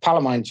advance, a pal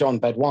of mine, John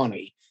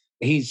Bedwani,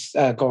 he's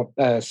got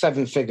a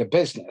 7-figure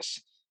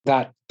business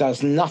that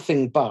does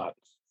nothing but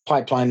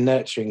pipeline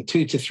nurturing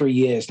 2 to 3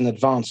 years in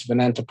advance of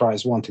an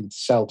enterprise wanting to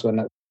sell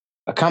to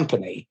a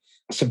company.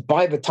 So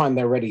by the time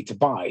they're ready to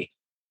buy,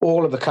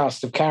 all of the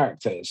cast of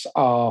characters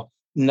are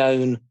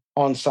known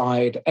on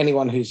side.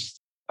 Anyone who's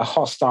a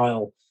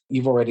hostile,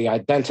 you've already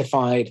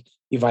identified.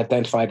 You've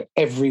identified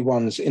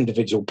everyone's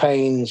individual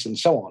pains and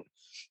so on.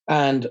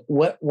 And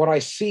what I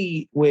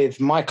see with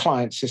my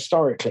clients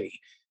historically,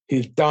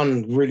 who've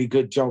done really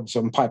good jobs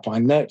on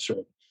pipeline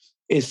nurturing,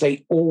 is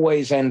they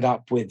always end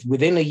up with,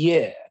 within a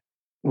year,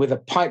 with a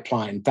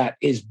pipeline that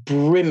is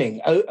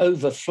brimming,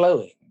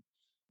 overflowing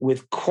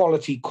with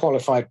quality,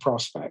 qualified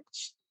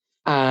prospects.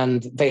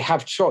 And they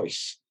have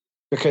choice,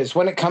 because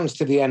when it comes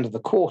to the end of the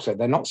quarter,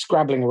 they're not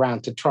scrabbling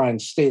around to try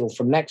and steal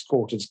from next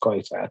quarter's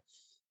quota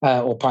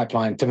or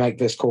pipeline to make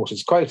this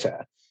quarter's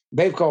quota.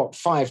 They've got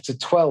 5 to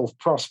 12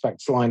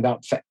 prospects lined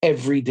up for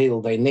every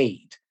deal they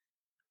need.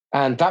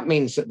 And that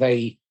means that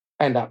they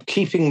end up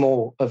keeping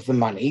more of the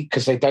money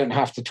because they don't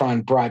have to try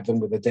and bribe them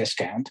with a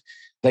discount.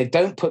 They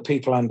don't put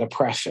people under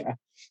pressure.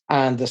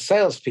 And the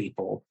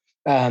salespeople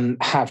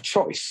have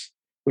choice,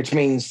 which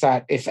means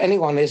that if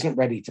anyone isn't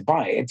ready to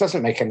buy, it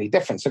doesn't make any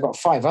difference. They've got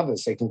 5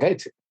 others they can go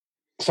to.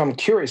 So I'm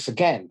curious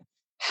again,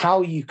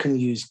 how you can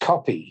use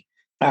copy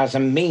as a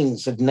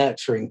means of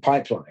nurturing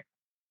pipeline.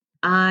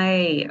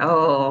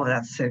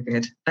 That's so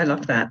good. I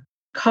love that.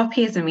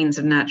 Copy as a means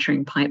of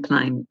nurturing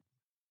pipeline.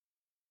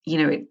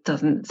 It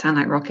doesn't sound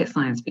like rocket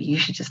science, but you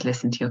should just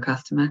listen to your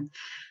customer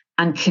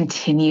and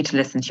continue to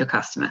listen to your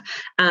customer.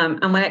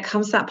 And when it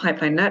comes to that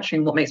pipeline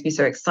nurturing, what makes me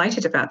so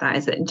excited about that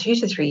is that in 2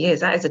 to 3 years,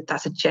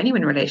 that's a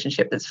genuine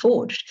relationship that's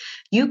forged.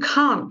 You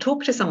can't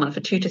talk to someone for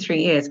 2 to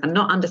 3 years and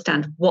not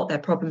understand what their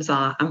problems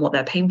are and what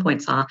their pain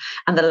points are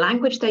and the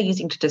language they're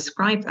using to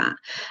describe that.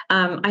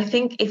 I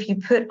think if you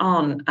put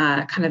on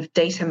a kind of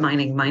data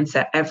mining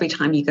mindset every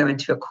time you go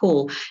into a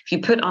call, if you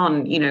put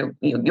on,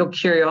 your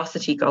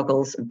curiosity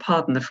goggles,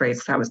 pardon the phrase,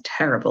 because that was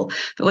terrible,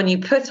 but when you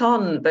put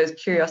on those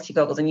curiosity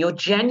goggles and you're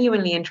genuinely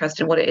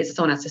interested in what it is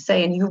someone has to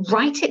say and you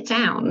write it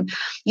down,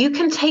 you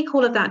can take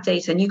all of that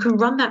data and you can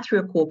run that through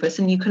a corpus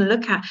and you can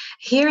look at,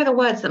 here are the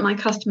words that my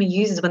customer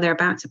uses when they're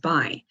about to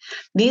buy.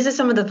 These are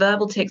some of the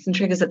verbal tics and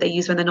triggers that they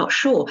use when they're not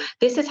sure.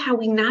 This is how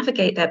we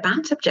navigate their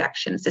BANT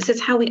objections. This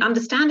is how we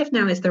understand if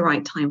now is the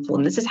right time for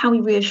them. This is how we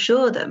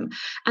reassure them.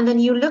 And then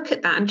you look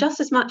at that, and just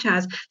as much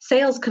as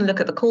sales can look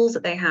at the calls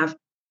that they have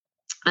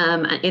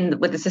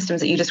with the systems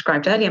that you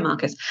described earlier,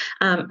 Marcus,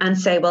 and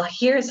say, well,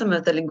 here are some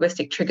of the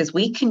linguistic triggers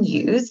we can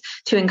use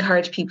to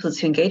encourage people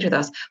to engage with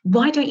us.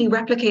 Why don't you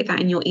replicate that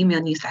in your email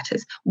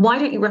newsletters? Why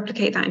don't you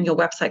replicate that in your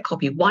website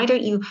copy? Why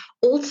don't you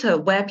alter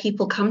where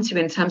people come to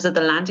in terms of the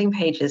landing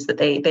pages that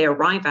they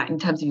arrive at in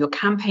terms of your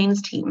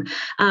campaigns team,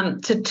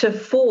 to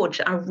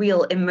forge a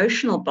real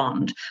emotional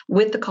bond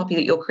with the copy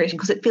that you're creating,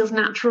 because it feels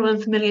natural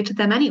and familiar to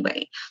them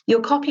anyway.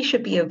 Your copy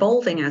should be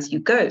evolving as you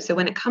go. So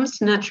when it comes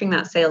to nurturing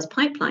that sales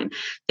pipeline,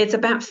 it's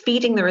about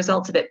feeding the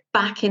results of it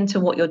back into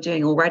what you're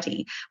doing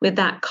already with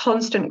that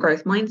constant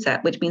growth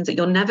mindset, which means that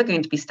you're never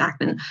going to be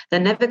stagnant. They're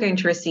never going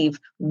to receive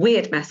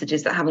weird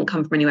messages that haven't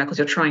come from anywhere because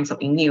you're trying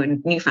something new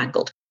and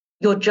newfangled.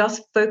 You're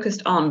just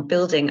focused on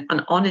building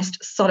an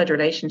honest, solid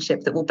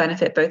relationship that will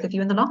benefit both of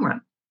you in the long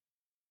run.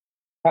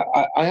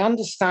 I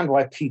understand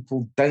why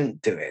people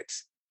don't do it,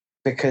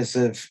 because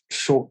of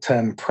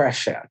short-term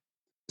pressure.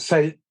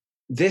 So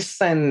this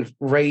then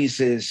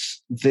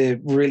raises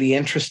the really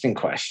interesting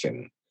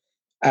question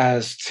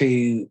as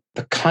to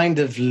the kind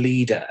of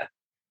leader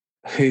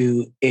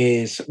who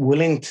is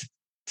willing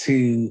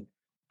to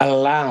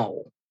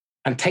allow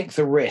and take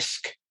the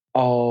risk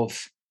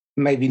of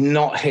maybe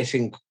not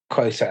hitting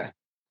quota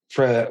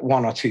for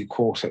 1 or 2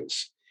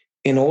 quarters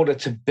in order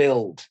to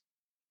build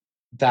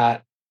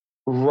that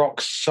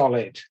rock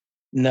solid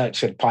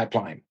nurtured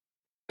pipeline.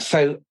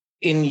 So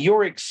in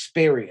your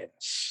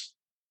experience,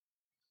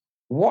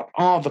 what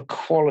are the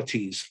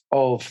qualities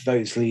of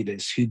those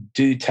leaders who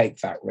do take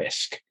that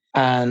risk?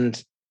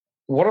 And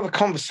what are the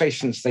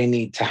conversations they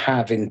need to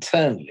have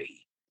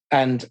internally?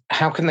 And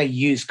how can they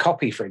use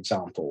copy, for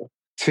example,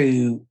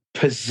 to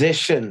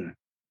position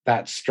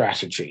that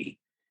strategy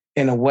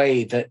in a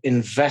way that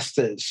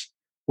investors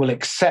will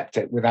accept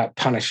it without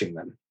punishing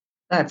them?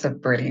 That's a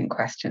brilliant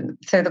question.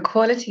 So the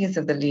qualities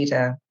of the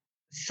leader.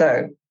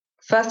 So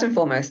first and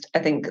foremost, I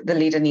think the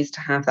leader needs to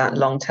have that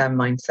long-term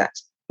mindset.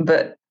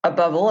 But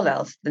above all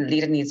else, the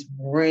leader needs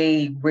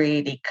really,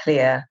 really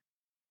clear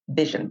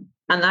vision.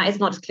 And that is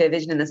not just clear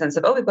vision in the sense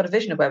of, we've got a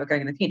vision of where we're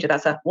going in the future.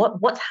 That's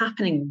what's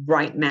happening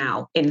right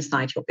now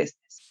inside your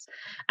business.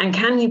 And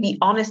can you be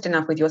honest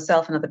enough with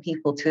yourself and other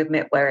people to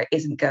admit where it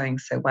isn't going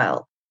so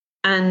well?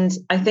 And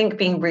I think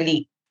being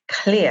really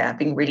clear,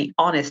 being really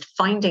honest,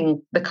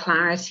 finding the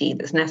clarity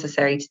that's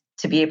necessary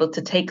to be able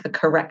to take the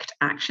correct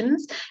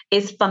actions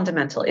is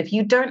fundamental. If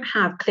you don't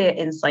have clear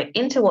insight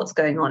into what's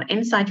going on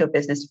inside your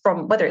business,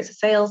 from whether it's a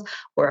sales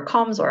or a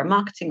comms or a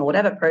marketing or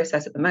whatever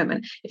process at the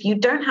moment, if you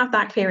don't have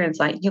that clear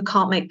insight, you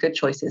can't make good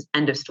choices.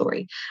 End of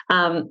story.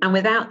 And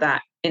without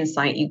that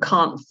insight, you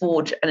can't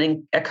forge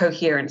a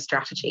coherent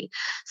strategy.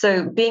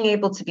 So being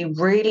able to be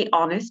really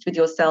honest with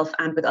yourself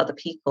and with other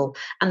people,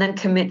 and then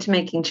commit to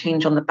making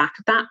change on the back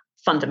of that,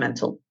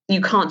 fundamental. You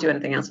can't do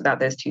anything else without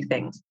those 2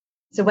 things.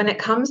 So when it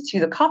comes to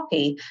the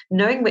copy,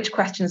 knowing which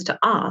questions to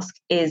ask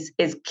is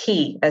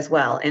key as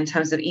well, in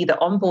terms of either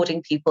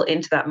onboarding people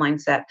into that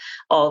mindset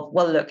of,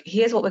 well, look,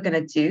 here's what we're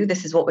going to do.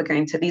 These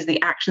are the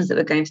actions that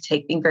we're going to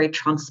take, being very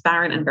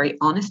transparent and very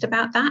honest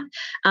about that,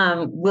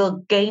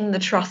 will gain the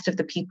trust of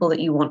the people that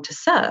you want to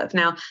serve.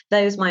 Now,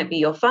 those might be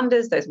your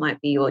funders, those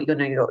might be your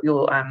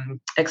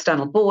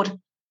external board,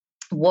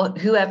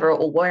 whoever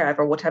or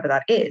wherever, whatever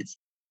that is.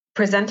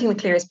 Presenting the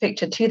clearest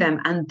picture to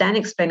them and then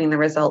explaining the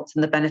results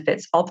and the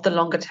benefits of the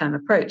longer term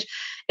approach.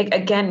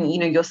 Again,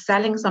 you're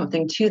selling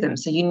something to them,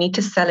 so you need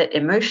to sell it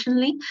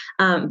emotionally,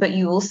 but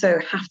you also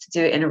have to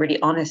do it in a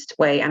really honest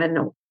way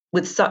and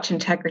with such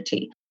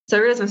integrity. So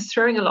I realize I'm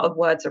throwing a lot of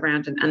words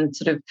around and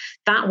sort of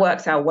that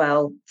works out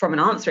well from an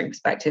answering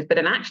perspective, but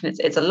in action,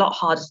 it's a lot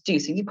harder to do.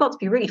 So you've got to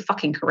be really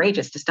fucking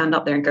courageous to stand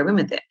up there and go in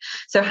with it.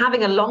 So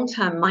having a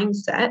long-term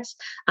mindset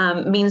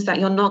means that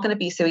you're not going to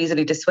be so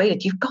easily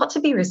dissuaded. You've got to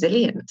be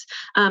resilient,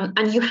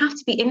 and you have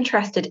to be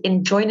interested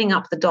in joining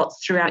up the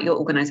dots throughout your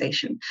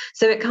organization.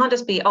 So it can't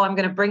just be, I'm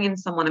going to bring in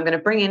someone, I'm going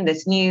to bring in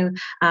this new,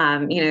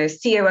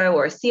 COO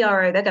or a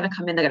CRO. They're going to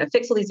come in, they're going to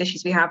fix all these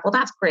issues we have. Well,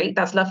 that's great,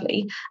 that's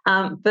lovely.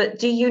 But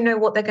do you know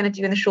what they're going to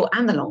do in the short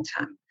and the long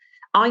term?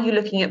 Are you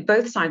looking at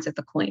both sides of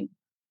the coin?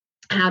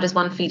 How does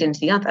one feed into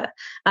the other?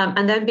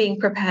 And then being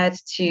prepared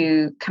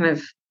to kind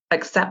of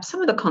accept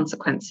some of the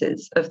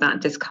consequences of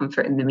that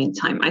discomfort in the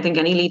meantime. I think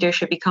any leader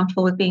should be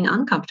comfortable with being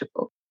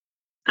uncomfortable.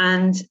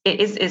 And it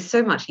is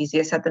so much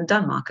easier said than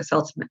done, Marcus,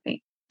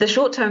 ultimately. The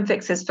short-term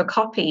fixes for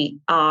copy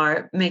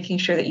are making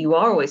sure that you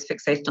are always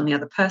fixated on the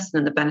other person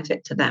and the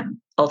benefit to them,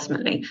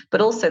 ultimately,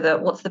 but also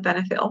what's the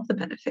benefit of the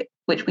benefit,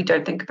 which we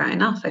don't think about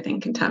enough, I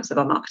think, in terms of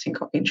our marketing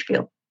copy and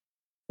spiel.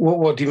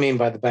 What do you mean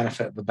by the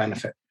benefit of the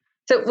benefit?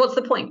 So what's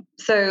the point?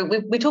 So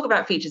we talk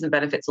about features and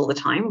benefits all the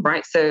time,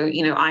 right? So,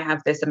 I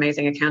have this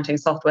amazing accounting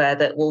software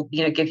that will,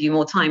 give you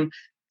more time.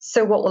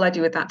 So what will I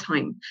do with that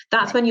time?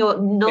 That's when your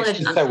knowledge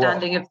and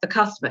understanding of the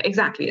customer,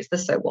 exactly, it's the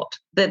so what,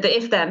 the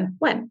if, then,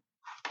 when.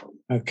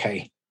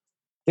 Okay.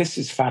 This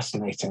is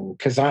fascinating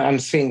because I'm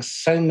seeing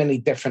so many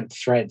different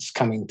threads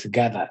coming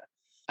together.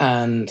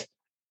 And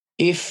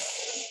if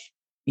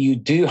you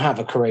do have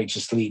a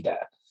courageous leader,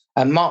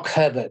 Mark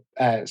Herbert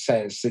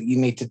says that you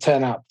need to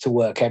turn up to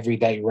work every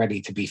day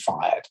ready to be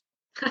fired.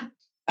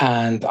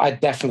 And I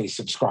definitely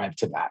subscribe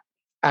to that.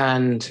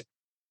 And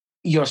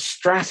your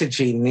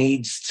strategy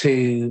needs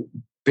to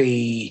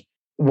be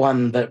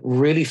one that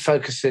really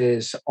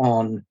focuses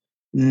on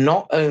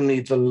not only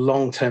the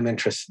long-term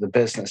interests of the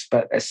business,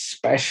 but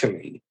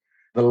especially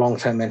the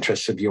long-term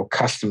interests of your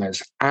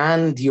customers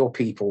and your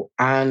people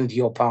and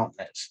your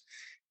partners.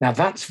 Now,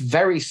 that's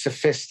very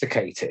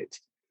sophisticated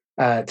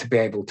to be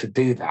able to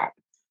do that.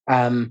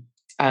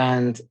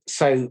 And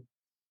so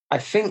I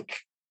think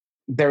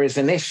there is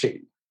an issue,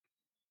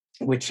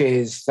 which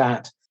is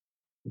that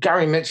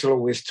Gary Mitchell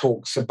always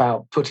talks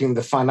about putting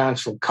the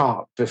financial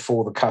cart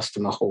before the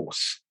customer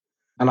horse.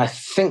 And I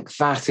think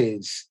that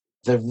is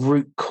the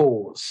root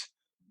cause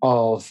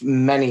of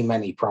many,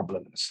 many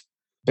problems.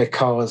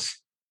 Because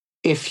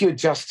if you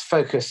just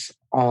focus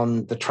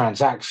on the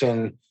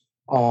transaction,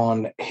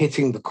 on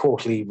hitting the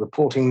quarterly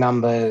reporting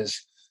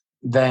numbers,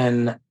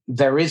 then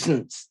there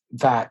isn't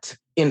that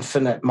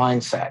infinite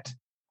mindset.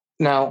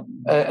 Now,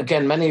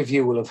 again, many of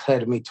you will have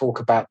heard me talk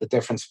about the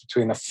difference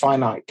between a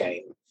finite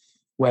game,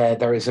 where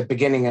there is a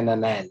beginning and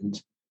an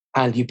end,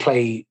 and you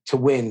play to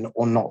win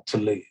or not to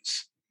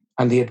lose.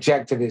 And the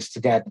objective is to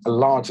get a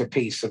larger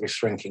piece of a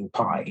shrinking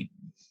pie.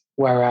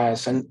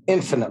 Whereas an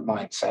infinite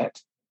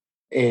mindset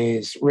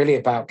is really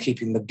about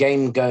keeping the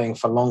game going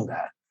for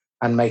longer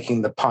and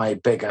making the pie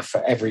bigger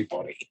for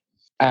everybody.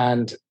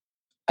 And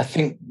I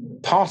think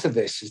part of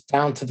this is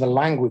down to the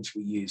language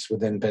we use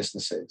within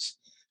businesses,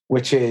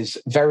 which is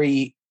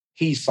very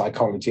he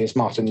psychology, as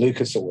Martin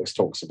Lucas always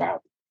talks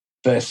about,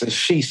 versus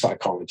she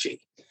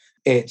psychology.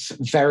 It's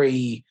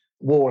very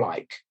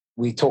warlike.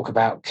 We talk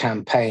about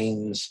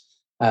campaigns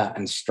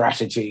and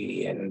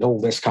strategy and all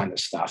this kind of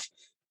stuff.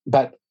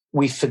 But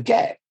we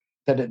forget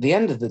that at the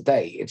end of the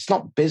day, it's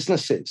not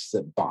businesses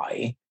that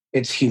buy,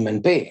 it's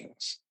human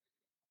beings.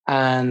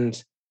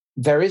 And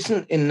there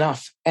isn't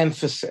enough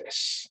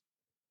emphasis.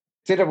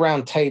 Did a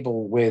round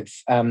table with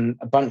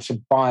a bunch of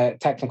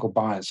technical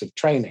buyers of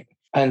training.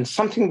 And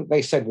something that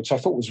they said, which I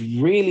thought was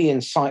really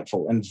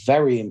insightful and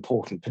very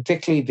important,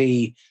 particularly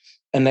the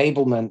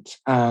enablement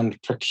and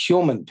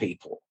procurement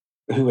people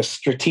who are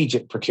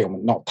strategic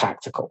procurement, not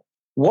tactical.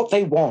 What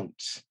they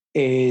want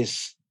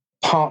is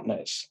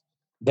partners.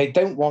 They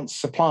don't want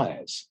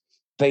suppliers.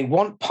 They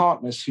want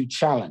partners who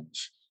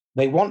challenge.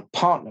 They want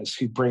partners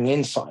who bring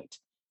insight.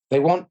 They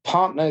want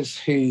partners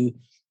who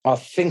are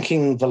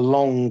thinking the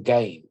long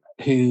game,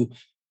 who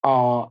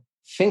are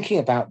thinking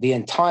about the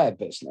entire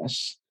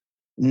business,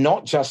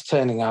 not just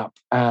turning up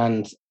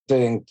and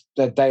doing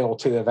a day or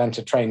two of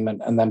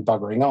entertainment and then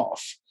buggering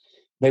off.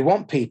 They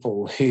want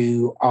people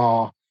who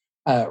are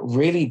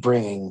really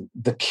bringing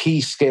the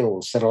key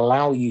skills that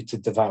allow you to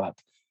develop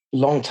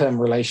long-term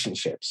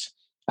relationships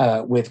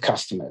with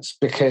customers.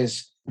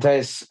 Because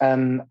There's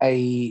an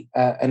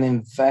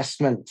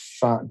investment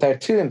fund. There are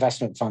two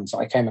investment funds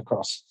I came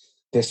across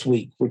this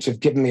week, which have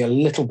given me a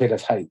little bit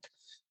of hope.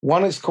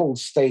 One is called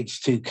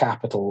Stage 2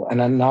 Capital,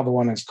 and another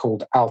one is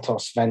called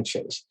Altos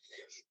Ventures.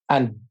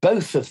 And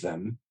both of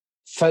them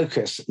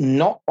focus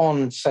not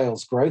on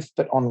sales growth,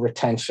 but on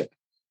retention.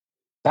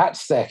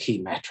 That's their key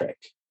metric.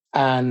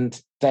 And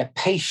they're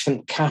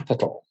patient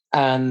capital.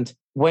 And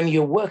when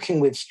you're working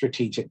with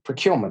strategic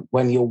procurement,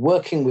 when you're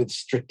working with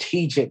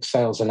strategic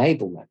sales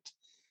enablement,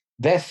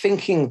 they're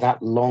thinking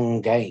that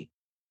long game.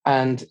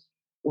 And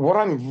what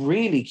I'm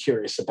really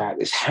curious about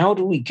is how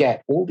do we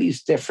get all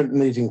these different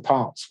moving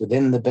parts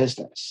within the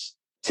business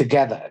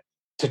together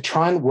to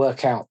try and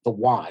work out the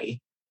why,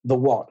 the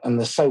what, and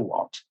the so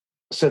what,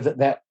 so that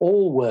they're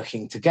all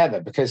working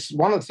together? Because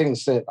one of the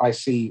things that I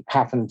see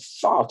happen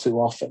far too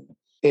often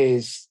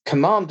is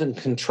command and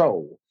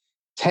control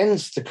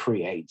tends to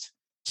create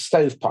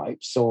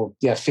stovepipes or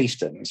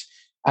fiefdoms,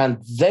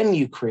 and then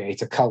you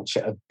create a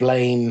culture of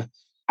blame,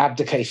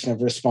 abdication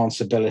of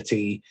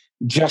responsibility,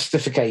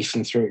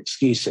 justification through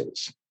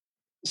excuses.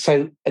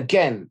 So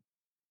again,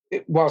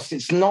 whilst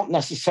it's not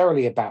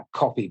necessarily about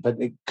copy, but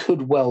it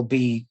could well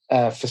be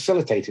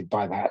facilitated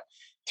by that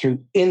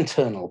through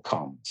internal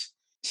comms.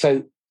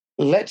 So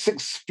let's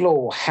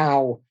explore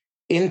how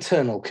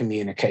internal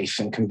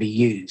communication can be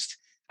used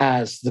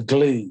as the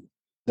glue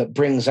that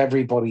brings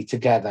everybody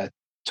together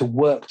to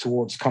work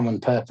towards common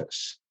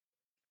purpose.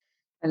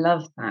 I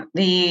love that.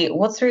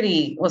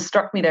 What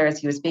struck me there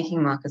as you were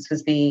speaking, Marcus,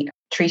 was the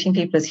treating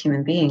people as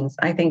human beings.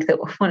 I think that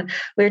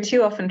we're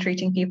too often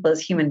treating people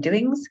as human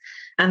doings.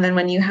 And then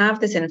when you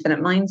have this infinite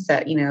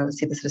mindset,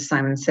 see the sort of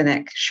Simon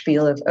Sinek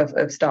spiel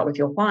of start with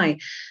your why.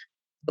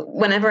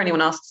 Whenever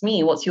anyone asks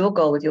me, what's your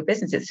goal with your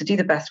business? It's to do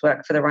the best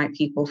work for the right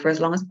people for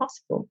as long as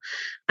possible.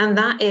 And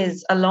that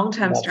is a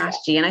long-term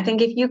strategy. And I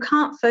think if you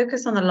can't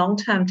focus on the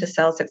long-term to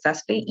sell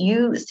successfully,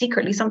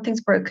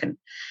 something's broken.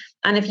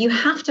 And if you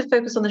have to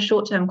focus on the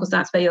short term because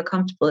that's where you're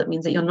comfortable, it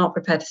means that you're not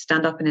prepared to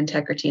stand up in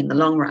integrity in the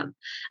long run.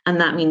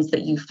 And that means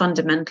that you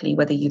fundamentally,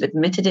 whether you've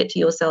admitted it to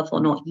yourself or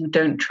not, you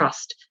don't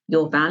trust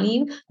your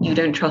value, you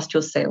don't trust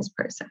your sales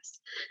process.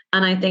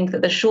 And I think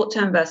that the short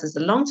term versus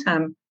the long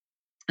term,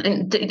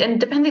 and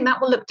depending,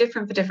 that will look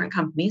different for different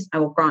companies, I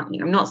will grant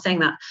you. I'm not saying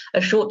that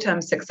a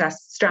short-term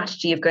success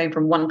strategy of going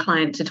from one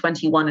client to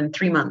 21 in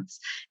 3 months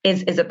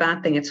is a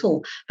bad thing at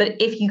all. But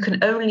if you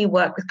can only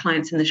work with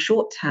clients in the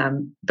short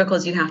term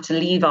because you have to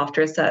leave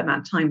after a certain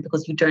amount of time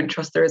because you don't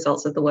trust the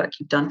results of the work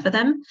you've done for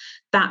them,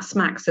 that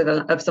smacks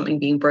of something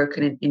being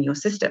broken in your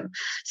system.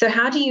 So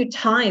how do you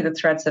tie the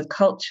threads of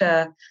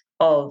culture,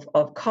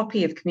 of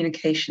copy, of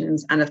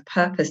communications, and of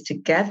purpose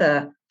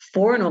together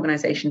for an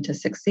organization to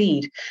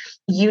succeed?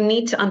 You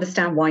need to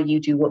understand why you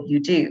do what you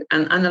do.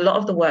 And a lot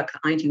of the work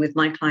that I do with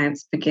my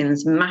clients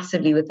begins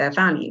massively with their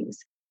values.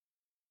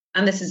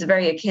 And this is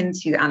very akin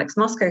to Alex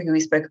Moscow, who we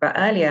spoke about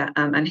earlier,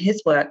 and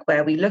his work,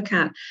 where we look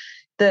at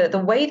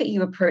the way that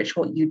you approach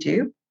what you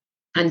do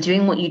and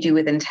doing what you do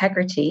with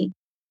integrity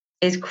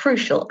is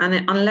crucial.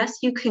 And unless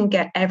you can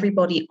get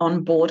everybody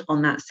on board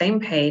on that same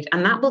page,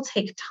 and that will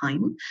take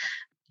time,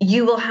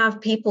 you will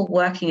have people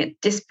working at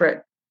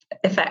disparate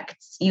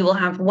effects. You will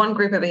have one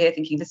group over here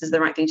thinking this is the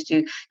right thing to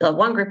do. You'll have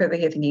one group over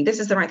here thinking this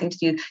is the right thing to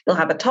do. You'll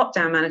have a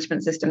top-down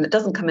management system that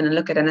doesn't come in and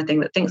look at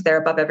anything, that thinks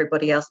they're above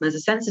everybody else. And there's a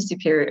sense of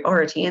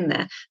superiority in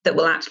there that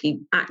will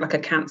actually act like a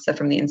cancer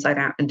from the inside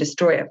out and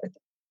destroy everything.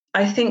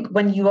 I think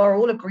when you are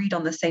all agreed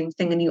on the same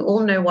thing and you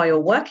all know why you're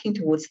working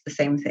towards the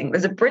same thing,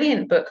 there's a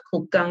brilliant book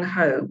called Gung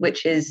Ho,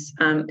 which is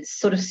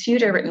sort of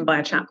pseudo-written by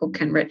a chap called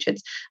Ken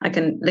Richards. I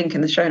can link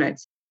in the show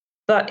notes.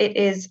 But it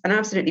is an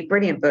absolutely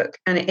brilliant book.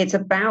 And it's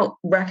about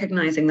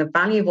recognizing the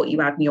value of what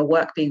you add and your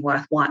work being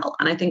worthwhile.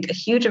 And I think a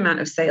huge amount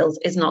of sales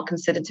is not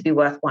considered to be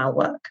worthwhile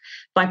work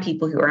by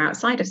people who are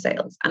outside of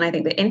sales. And I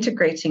think that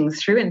integrating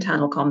through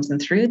internal comms and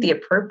through the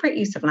appropriate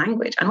use of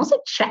language and also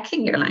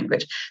checking your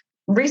language.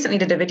 Recently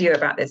did a video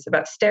about this,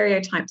 about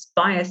stereotypes,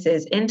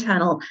 biases,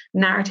 internal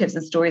narratives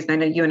and stories. And I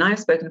know you and I have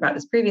spoken about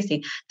this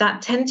previously,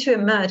 that tend to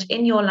emerge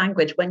in your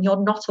language when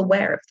you're not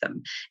aware of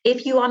them.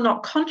 If you are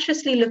not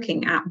consciously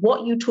looking at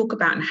what you talk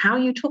about and how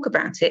you talk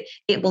about it,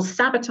 it will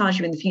sabotage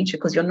you in the future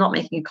because you're not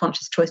making a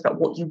conscious choice about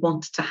what you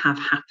want to have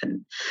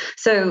happen.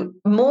 So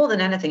more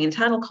than anything,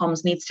 internal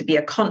comms needs to be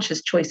a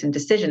conscious choice and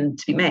decision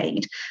to be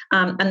made.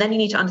 And then you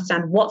need to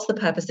understand what's the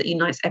purpose that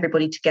unites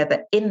everybody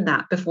together in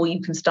that before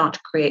you can start to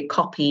create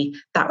copy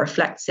that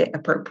reflects it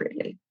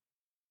appropriately.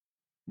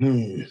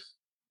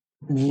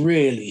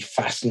 Really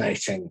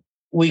fascinating.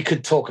 We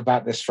could talk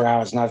about this for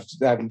hours, and I've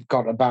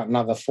got about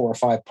another 4 or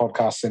 5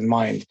 podcasts in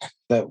mind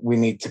that we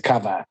need to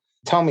cover.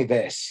 Tell me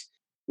this.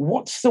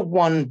 What's the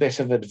one bit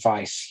of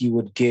advice you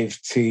would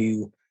give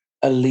to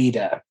a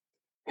leader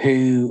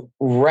who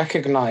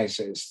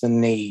recognizes the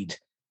need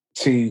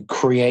to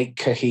create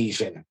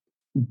cohesion,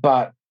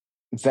 but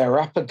they're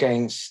up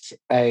against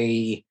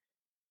a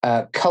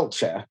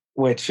culture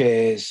which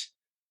has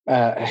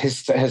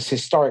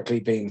historically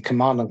been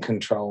command and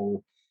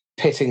control,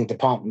 pitting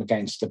department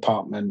against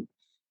department,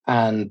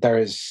 and there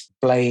is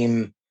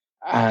blame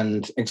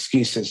and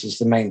excuses as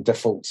the main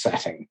default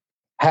setting.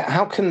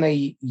 How can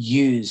they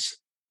use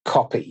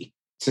copy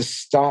to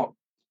start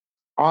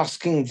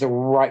asking the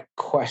right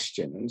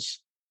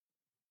questions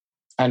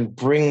and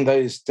bring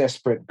those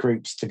desperate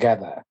groups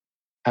together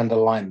and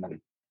align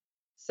them?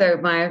 So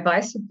my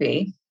advice would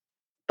be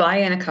buy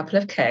in a couple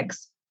of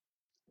kegs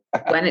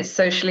when it's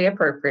socially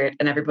appropriate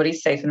and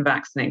everybody's safe and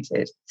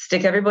vaccinated.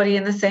 Stick everybody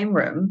in the same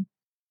room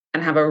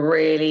and have a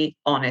really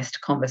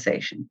honest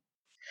conversation.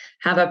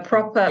 Have a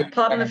proper,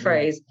 pardon the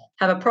phrase,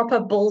 have a proper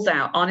balls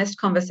out, honest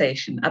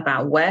conversation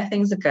about where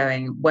things are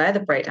going, where the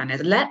breakdown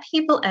is. Let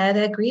people air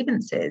their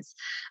grievances.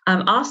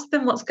 Ask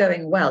them what's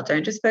going well.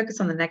 Don't just focus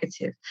on the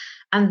negative.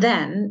 And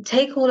then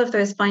take all of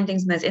those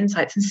findings and those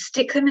insights and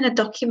stick them in a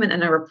document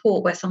and a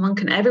report where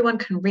everyone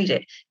can read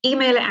it.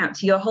 Email it out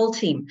to your whole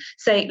team.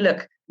 Say,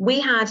 look, we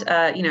had,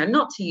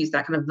 not to use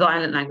that kind of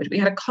violent language. We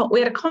had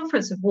a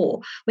conference of war.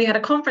 We had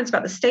a conference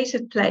about the state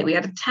of play. We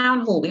had a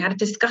town hall. We had a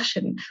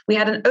discussion. We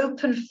had an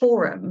open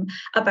forum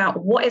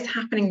about what is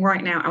happening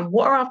right now and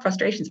what are our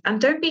frustrations.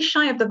 And don't be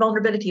shy of the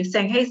vulnerability of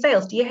saying, hey,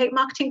 sales, do you hate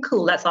marketing?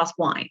 Cool, let's ask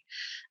why.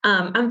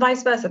 And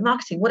vice versa,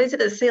 marketing. What is it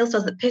that sales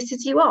does that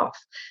pisses you off?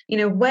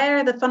 Where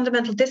are the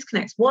fundamental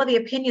disconnects? What are the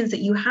opinions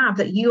that you have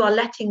that you are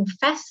letting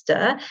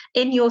fester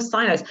in your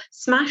silos?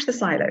 Smash the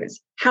silos,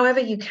 however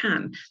you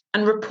can,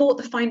 and report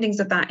the findings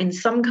of that in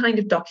some kind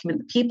of document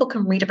that people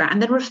can read about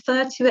and then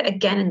refer to it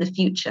again in the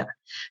future.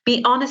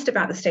 Be honest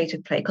about the state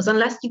of play, because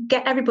unless you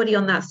get everybody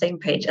on that same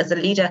page as a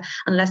leader,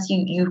 unless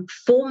you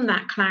form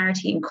that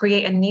clarity and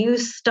create a new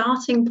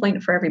starting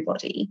point for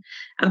everybody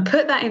and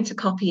put that into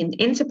copy and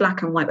into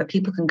black and white where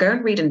people can go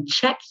and read and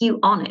check you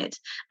on it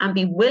and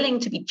be willing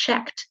to be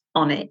checked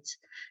on it,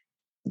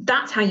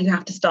 that's how you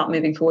have to start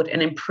moving forward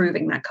and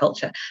improving that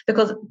culture,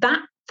 because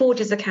that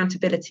forges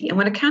accountability. And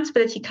when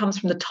accountability comes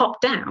from the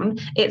top down,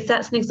 it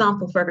sets an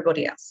example for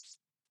everybody else.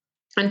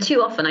 And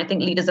too often, I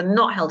think leaders are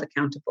not held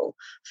accountable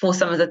for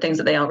some of the things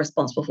that they are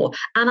responsible for.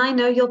 And I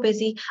know you're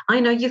busy.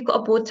 I know you've got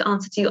a board to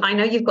answer to. I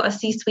know you've got a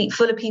C-suite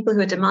full of people who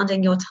are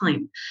demanding your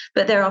time.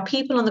 But there are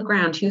people on the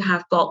ground who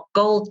have got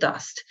gold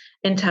dust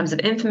in terms of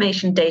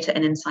information, data,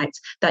 and insights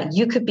that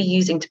you could be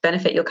using to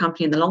benefit your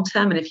company in the long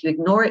term. And if you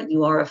ignore it,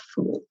 you are a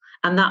fool.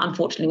 And that,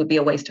 unfortunately, would be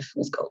a waste of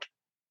fool's gold.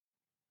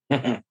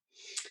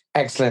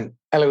 Excellent.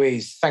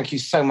 Eloise, thank you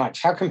so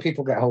much. How can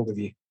people get hold of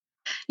you?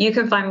 You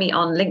can find me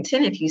on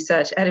LinkedIn if you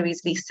search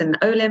Eloise Leeson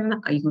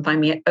Olim. You can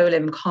find me at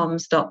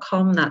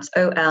olimcoms.com. That's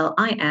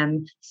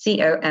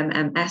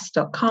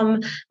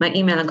olimcoms.com. My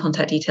email and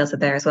contact details are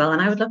there as well.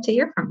 And I would love to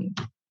hear from you.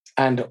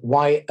 And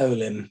why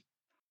Olim?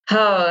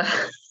 Oh,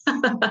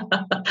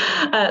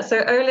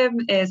 so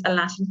Olim is a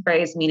Latin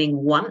phrase meaning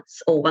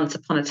once or once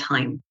upon a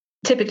time.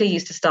 Typically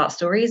used to start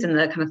stories, and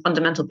the kind of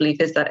fundamental belief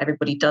is that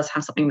everybody does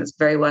have something that's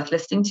very worth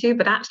listening to.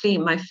 But actually,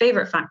 my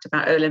favorite fact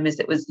about Olim is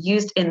it was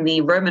used in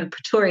the Roman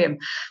Praetorium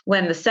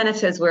when the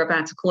senators were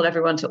about to call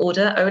everyone to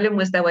order. Olim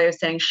was their way of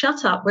saying,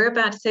 shut up, we're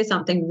about to say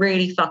something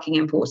really fucking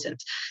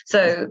important.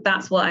 So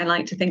that's what I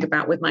like to think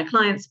about with my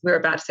clients. We're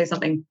about to say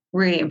something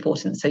really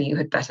important, so you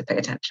had better pay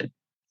attention.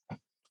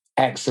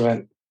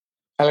 Excellent.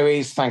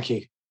 Eloise, thank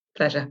you.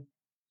 Pleasure.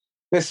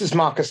 This is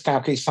Marcus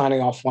Cauchi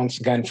signing off once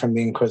again from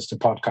the Inquisitor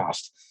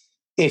podcast.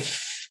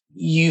 If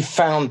you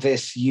found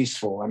this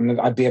useful, and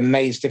I'd be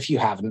amazed if you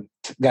haven't,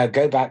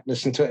 go back,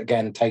 listen to it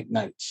again, take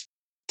notes.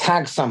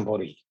 Tag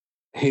somebody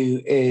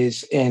who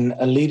is in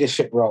a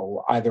leadership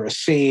role, either a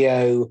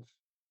CEO,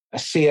 a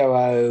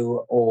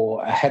COO,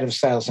 or a head of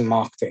sales and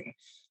marketing,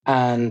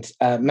 and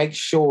make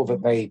sure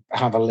that they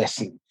have a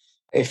listen.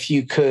 If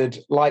you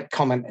could like,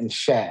 comment, and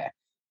share,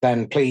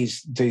 then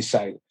please do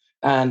so.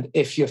 And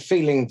if you're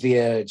feeling the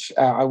urge,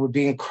 I would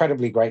be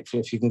incredibly grateful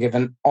if you can give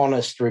an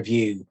honest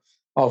review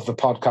of the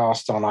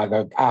podcast on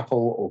either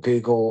Apple or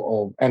Google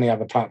or any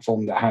other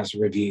platform that has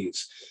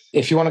reviews.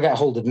 If you want to get a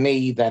hold of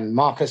me, then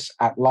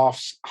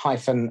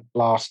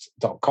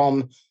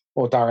marcus@laughs-last.com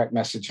or direct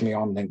message me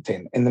on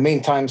LinkedIn. In the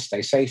meantime,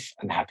 stay safe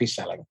and happy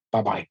selling.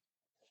 Bye-bye.